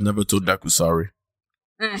Bakugo has never told Deku sorry.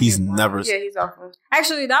 He's never. Yeah, he's awful.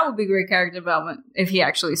 Actually, that would be great character development if he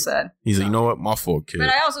actually said. He's like, you know what, my fault, kid. But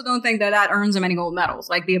I also don't think that earns him any gold medals,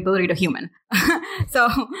 like the ability to human. So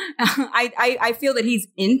I feel that he's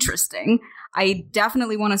interesting. I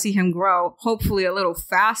definitely want to see him grow, hopefully a little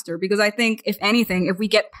faster, because I think, if anything, if we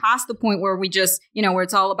get past the point where we just, where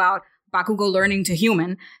it's all about Bakugo learning to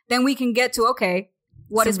human, then we can get to, okay,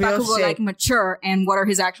 what is Bakugo like mature and what are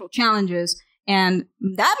his actual challenges? And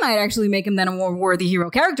that might actually make him then a more worthy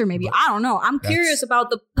hero character, maybe. I don't know. I'm curious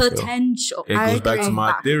about the potential. It goes back to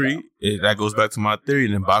my theory. That goes back to my theory.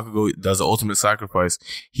 And then Bakugo does the ultimate sacrifice.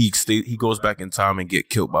 He goes back in time and get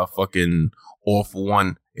killed by fucking All For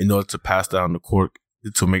One in order to pass down the quirk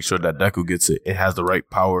to make sure that Deku gets it. It has the right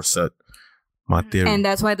power set. My theory. And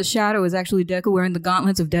that's why the shadow is actually Deku wearing the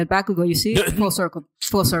gauntlets of dead Bakugo. You see? Full circle.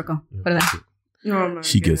 Full circle. What is that? Oh,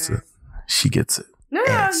 she gets it. She gets it. No,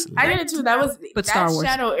 I get it too. But Star Wars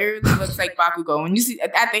shadow really looks like Bakugo. When you see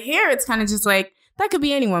at the hair, it's kind of just like that could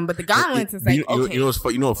be anyone. But the gauntlets is like okay. You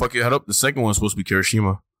know what? Fuck your head up. The second one's supposed to be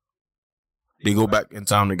Kirishima. They go back in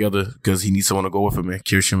time together because he needs someone to go with him. And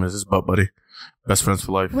Kirishima is his butt buddy, best friends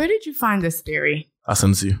for life. Where did you find this theory? I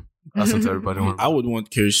sent it to you. I sent it to everybody. I would want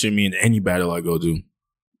Kirishima in any battle I go to.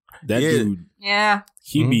 That dude. Yeah.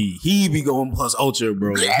 He be going plus ultra,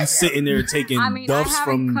 bro. He's sitting there taking duffs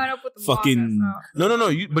from fucking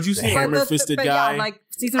no. But you see hammer fisted guy. Yeah, like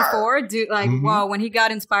season 4, dude. Like, wow, when he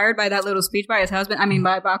got inspired by that little speech by his husband. I mean,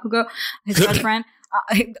 by Bakugo, his best friend.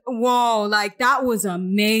 Whoa, like that was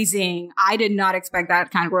amazing. I did not expect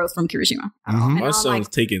that kind of growth from Kirishima. My son's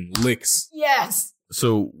taking licks. Yes.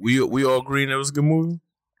 So we all agreeing it was a good movie.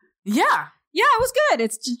 Yeah, it was good.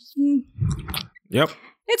 It's just. Yep.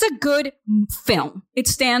 It's a good film. It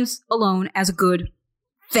stands alone as a good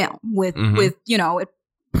film with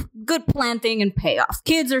good planting and payoff.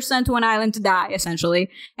 Kids are sent to an island to die, essentially,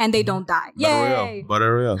 and they don't die. Yay!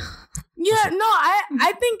 Battle Royale. Yeah, no,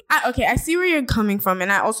 I think I see where you're coming from,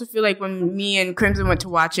 and I also feel like when me and Crimson went to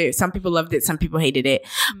watch it, some people loved it, some people hated it.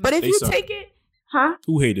 But if you take it, Huh?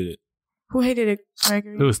 Who hated it? Who hated it,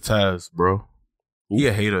 Gregory? It was Taz, bro. He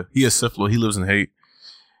a hater. He a Sith Lord. He lives in hate.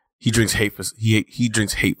 He drinks hate for he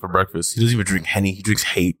drinks hate for breakfast. He doesn't even drink Henny. He drinks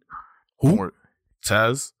hate. Who?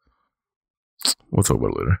 Taz. We'll talk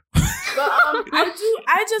about it later. But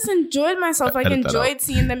I just enjoyed myself. Like, enjoyed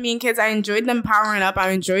seeing them being kids. I enjoyed them powering up.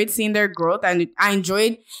 I enjoyed seeing their growth. I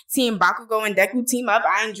enjoyed seeing Bakugo and Deku team up.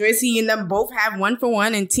 I enjoyed seeing them both have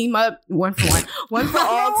 1-for-1 and team up 1-for-1.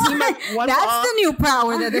 1-for-all, team up 1-for-all. That's the new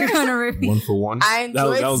power that they're gonna reveal. 1-for-1. I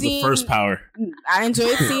enjoyed that was the first power. I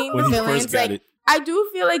enjoyed seeing the villains. Like, I do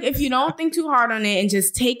feel like if you don't think too hard on it and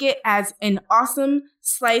just take it as an awesome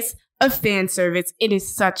slice of fan service, it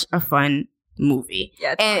is such a fun movie.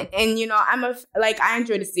 Yeah, and you know, I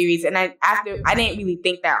enjoyed the series, and I didn't really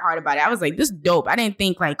think that hard about it. I was like, this is dope. I didn't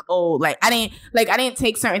think I didn't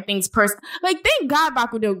take certain things like, thank God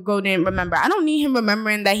Bakugo didn't remember. I don't need him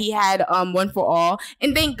remembering that he had 1-for-all,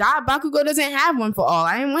 and thank God Bakugo doesn't have 1-for-all.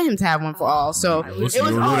 I didn't want him to have 1-for-all. So it was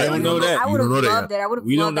I don't know that. I would have loved it. I would have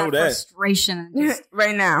loved that frustration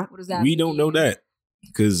right now. What does that We don't know that.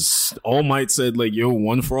 Because All Might said, like, yo,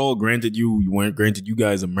 1-for-all granted you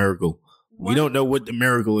guys a miracle. We don't know what the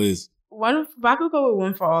miracle is. Bakugo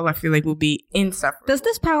with 1-for-all, I feel like, will be insufferable. Does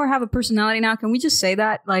this power have a personality now? Can we just say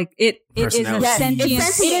that? Like, it is a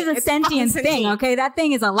sentient thing, okay? That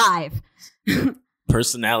thing is alive.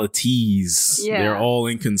 Personalities. Yeah. They're all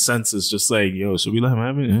in consensus, just like, yo, should we let him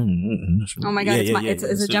have it? Oh my God, it's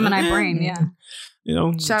a Gemini brain, yeah. You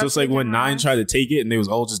know, just like when 9 tried to take it and they was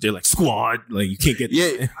all just there like, squad, like, you can't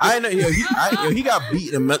get I know. He got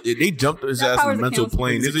beaten. They jumped his ass in the mental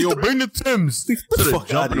plane. They said, yo, bring the Tims. Get the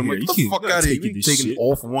fuck out of here. Get the fuck out of here. You taking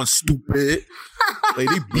all for one, stupid. Like,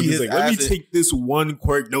 they beat his ass. Let me take this one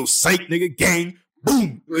quirk. No psych, nigga, gang.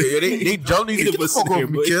 Boom. Yeah, they jumped. Get the fuck off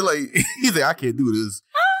me, kid. Like, he's like, I can't do this.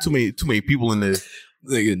 Too many people in there.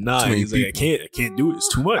 Like, 9. He's like, I can't do it.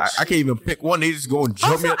 It's too much. I can't even pick one. They just go and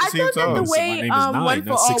jump me at the same time. I thought that the way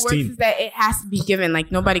 1-for-all works is that it has to be given.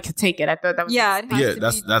 Like, nobody could take it. I thought that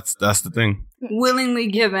was that's the thing. Willingly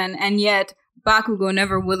given, and yet Bakugo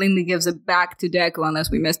never willingly gives it back to Deku unless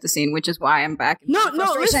we missed the scene, which is why I'm back. No,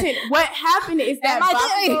 listen. What happened is that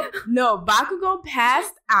Bakugo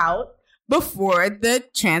passed out before the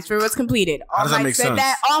transfer was completed. How does that make sense?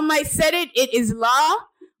 All Might said it. It is law.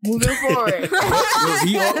 Moving forward.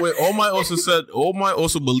 All Might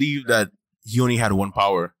also believed that he only had one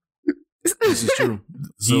power. This is true.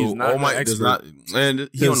 So All Might does not. And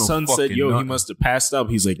his son said, "Yo, he must have passed up."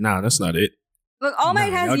 He's like, "Nah, that's not it." Look, All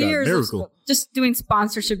Might has years of just doing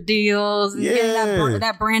sponsorship deals and getting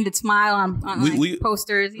that branded smile on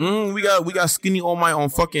posters. We got skinny All Might on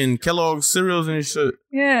fucking Kellogg's cereals and shit.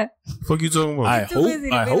 Yeah. Fuck you talking about? I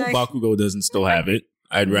hope Bakugo doesn't still have it.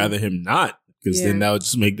 I'd rather him not. Because then that would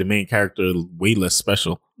just make the main character way less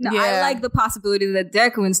special. No, I like the possibility that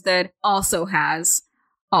Deku instead also has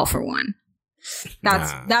All-for-One.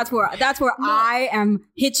 That's where I am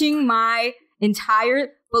hitching my entire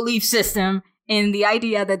belief system in the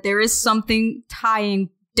idea that there is something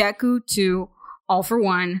tying Deku to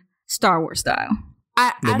All-for-One Star Wars style.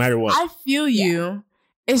 No matter what. I feel you. Yeah.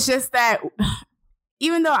 It's just that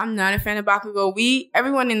even though I'm not a fan of Bakugo,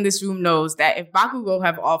 everyone in this room knows that if Bakugo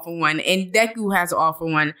have All-for-One and Deku has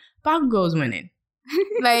All-for-One, Bakugo's winning.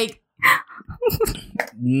 Like,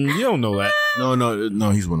 you don't know that. No,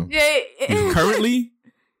 he's winning. Yeah, currently,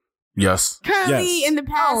 yes. Currently, in the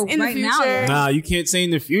past, in the future. Nah, you can't say in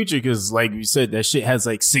the future because, like you said, that shit has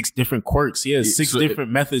like 6 different quirks. He has 6 different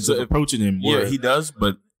methods of approaching him. Yeah, he does.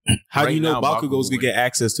 But how do you know Bakugo's gonna get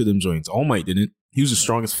access to them joints? All Might didn't. He was as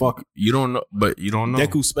strong as fuck. You don't know.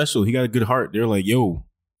 Deku's special. He got a good heart. They're like, yo,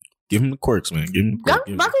 give him the quirks, man. Give him the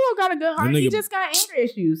quirks. Bakugo got a good heart. He just got anger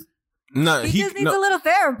issues. No, he just needs a little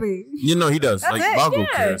therapy. You know he does. That's like Bakugo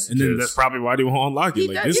cares. And then that's probably why they won't unlock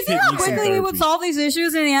it. Like, this kid needs some quickly we would solve these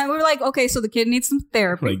issues, and we were like, okay, so the kid needs some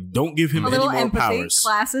therapy. Like, don't give him a any little more empathy, powers.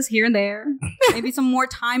 Classes here and there. Maybe some more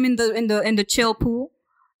time in the chill pool,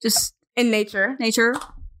 just in nature,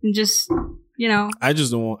 and just I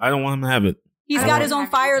don't want him to have it. He's got his own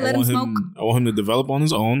fire. Let him smoke. I want him to develop on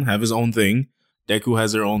his own, have his own thing. Deku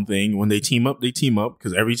has their own thing. When they team up,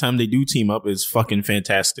 because every time they do team up, it's fucking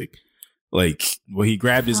fantastic. Like, when he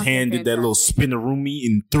grabbed his hand, did that little spinneroomy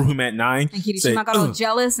and threw him at 9. And Kirishima got all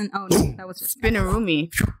jealous and that was just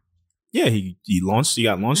spinneroomy. Yeah, he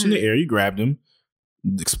got launched in the air. He grabbed him,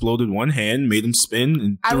 exploded one hand, made him spin,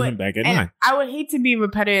 and threw him back at 9. I would hate to be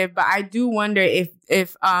repetitive, but I do wonder if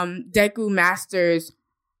Deku masters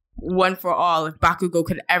 1-for-all, if Bakugo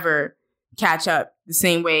could ever catch up the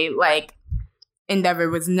same way. Like, Endeavor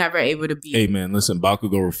was never able to beat. Hey man, listen,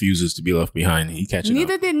 Bakugo refuses to be left behind. He catching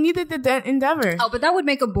neither up. Neither did Endeavor. Oh, but that would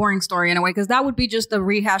make a boring story in a way, because that would be just a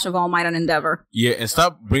rehash of All Might and Endeavor. Yeah, and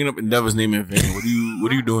stop bringing up Endeavor's name in vain.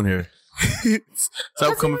 What are you doing here?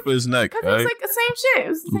 Stop coming for his neck. Because it's like the same shit. It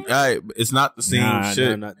was the same shit. It's not the same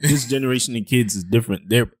shit. Nah. This generation of kids is different.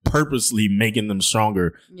 They're purposely making them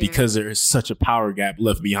stronger because there is such a power gap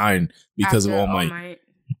left behind because of All Might.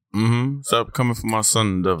 Stop coming for my son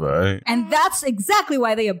Endeavor, right? And that's exactly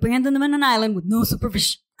why they abandoned them in an island with no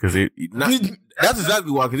supervision. Because that's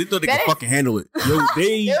exactly why. Because they thought they could fucking handle it. Yo,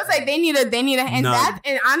 it was like they need a and that,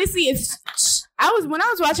 and honestly, when I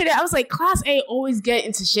was watching it, I was like, Class A always get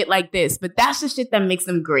into shit like this, but that's the shit that makes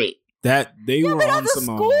them great. That they were but on at the some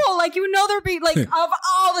school, like they're being like of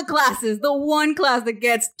all the classes, the one class that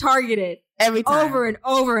gets targeted every time over and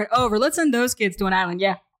over and over. Let's send those kids to an island.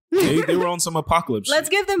 Yeah. They were on some apocalypse. Let's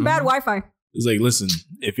give them bad Wi-Fi. It's like, listen,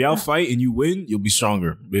 if y'all fight and you win, you'll be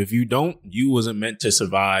stronger. But if you don't, you wasn't meant to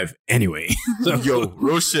survive anyway. So, yo,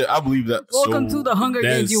 real shit. I believe that. Welcome to the Hunger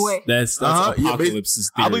Games, you wait. That's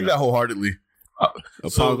Apocalypse's theory. I believe that wholeheartedly.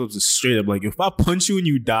 Apocalypse is straight up like, if I punch you and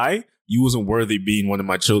you die, you wasn't worthy being one of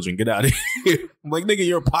my children. Get out of here. I'm like, nigga,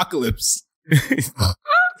 you're Apocalypse.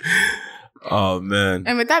 Oh, man.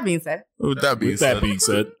 And with that being said.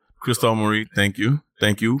 Crystal Marie, thank you.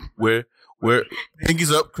 Where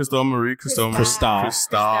pinkies up, Crystal Marie. Crystal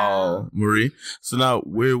Marie. So now,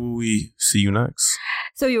 where will we see you next?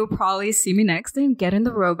 So you'll probably see me next in Get in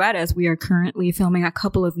the Robot, as we are currently filming a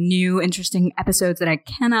couple of new interesting episodes that I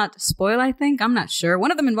cannot spoil, I think. I'm not sure. One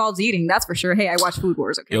of them involves eating, that's for sure. Hey, I watch Food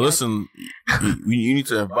Wars, okay? Yeah, listen, you need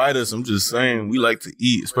to invite us. I'm just saying, we like to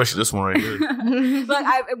eat, especially this one right here. Look,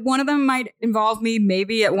 one of them might involve me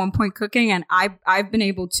maybe at one point cooking, and I've been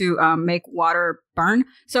able to make water burn.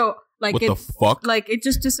 So... like what the fuck? Like it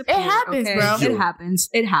just disappears. It happens, okay? bro.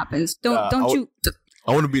 It happens. Don't you?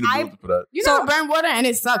 I want to be in the mood for that. You know, burn water, and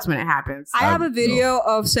it sucks when it happens. I have a video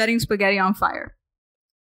of setting spaghetti on fire.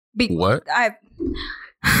 What?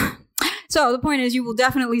 So the point is, you will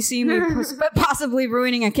definitely see me possibly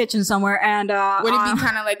ruining a kitchen somewhere. And would it be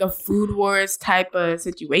kind of like a Food Wars type of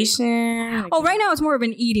situation? Like, right now it's more of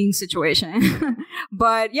an eating situation.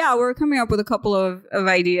 But yeah, we're coming up with a couple of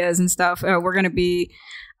ideas and stuff. We're going to be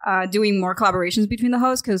doing more collaborations between the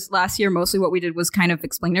hosts, because last year mostly what we did was kind of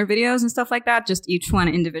explainer videos and stuff like that, just each one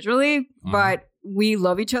individually. But we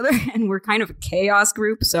love each other and we're kind of a chaos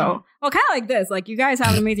group. So, well, kind of like this. Like, you guys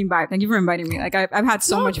have an amazing vibe. Thank you for inviting me. Like, I've had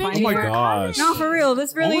so much fun. Oh my gosh. No, for real.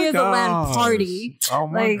 This really is a LAN party. Oh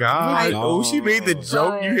my god. Oh, she made the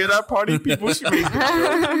joke. You hear that, party people? She made the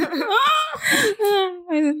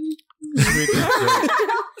joke.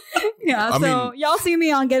 Yeah, so y'all see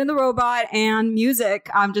me on Get in the Robot and music.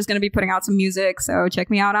 I'm just going to be putting out some music, so check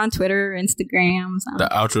me out on Twitter, Instagram. The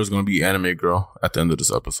outro is going to be Anime Girl at the end of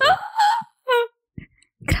this episode.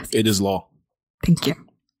 It is law. Thank you.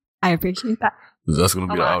 I appreciate that. That's going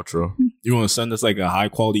to be the outro. You want to send us like a high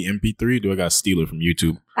quality MP3? Or do I got to steal it from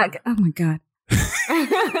YouTube? Oh my god.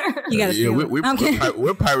 You gotta steal it. We're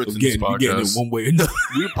pirates in this podcast. Getting it one way or another.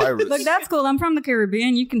 We're pirates. Look, that's cool. I'm from the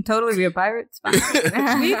Caribbean. You can totally be a pirate. It's fine.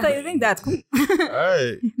 I think that's cool. All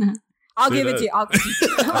right. I'll give it to you.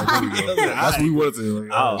 That's what we wanted to do.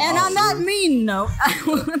 And on that mean note,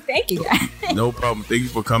 thank you guys. No problem. Thank you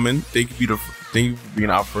for coming. Thank you for being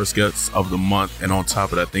our first guest of the month. And on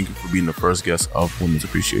top of that, thank you for being the first guest of Women's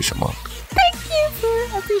Appreciation Month. Thank you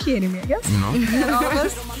for appreciating me, I guess. You know?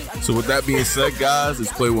 So with that being said, guys,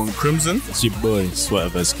 it's Play One Crimson. It's your boy, Sweat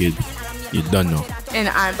FS Kid. You done know. And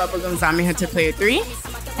I'm Bubblegum Zombie Hunter Player 3.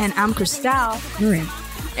 And I'm Crystal Marin.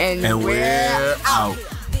 And we're out.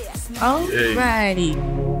 Alrighty.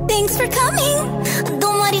 Thanks for coming.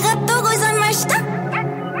 Domo arigatou gozaimashita.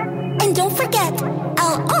 And don't forget,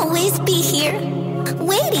 I'll always be here,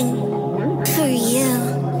 waiting for you.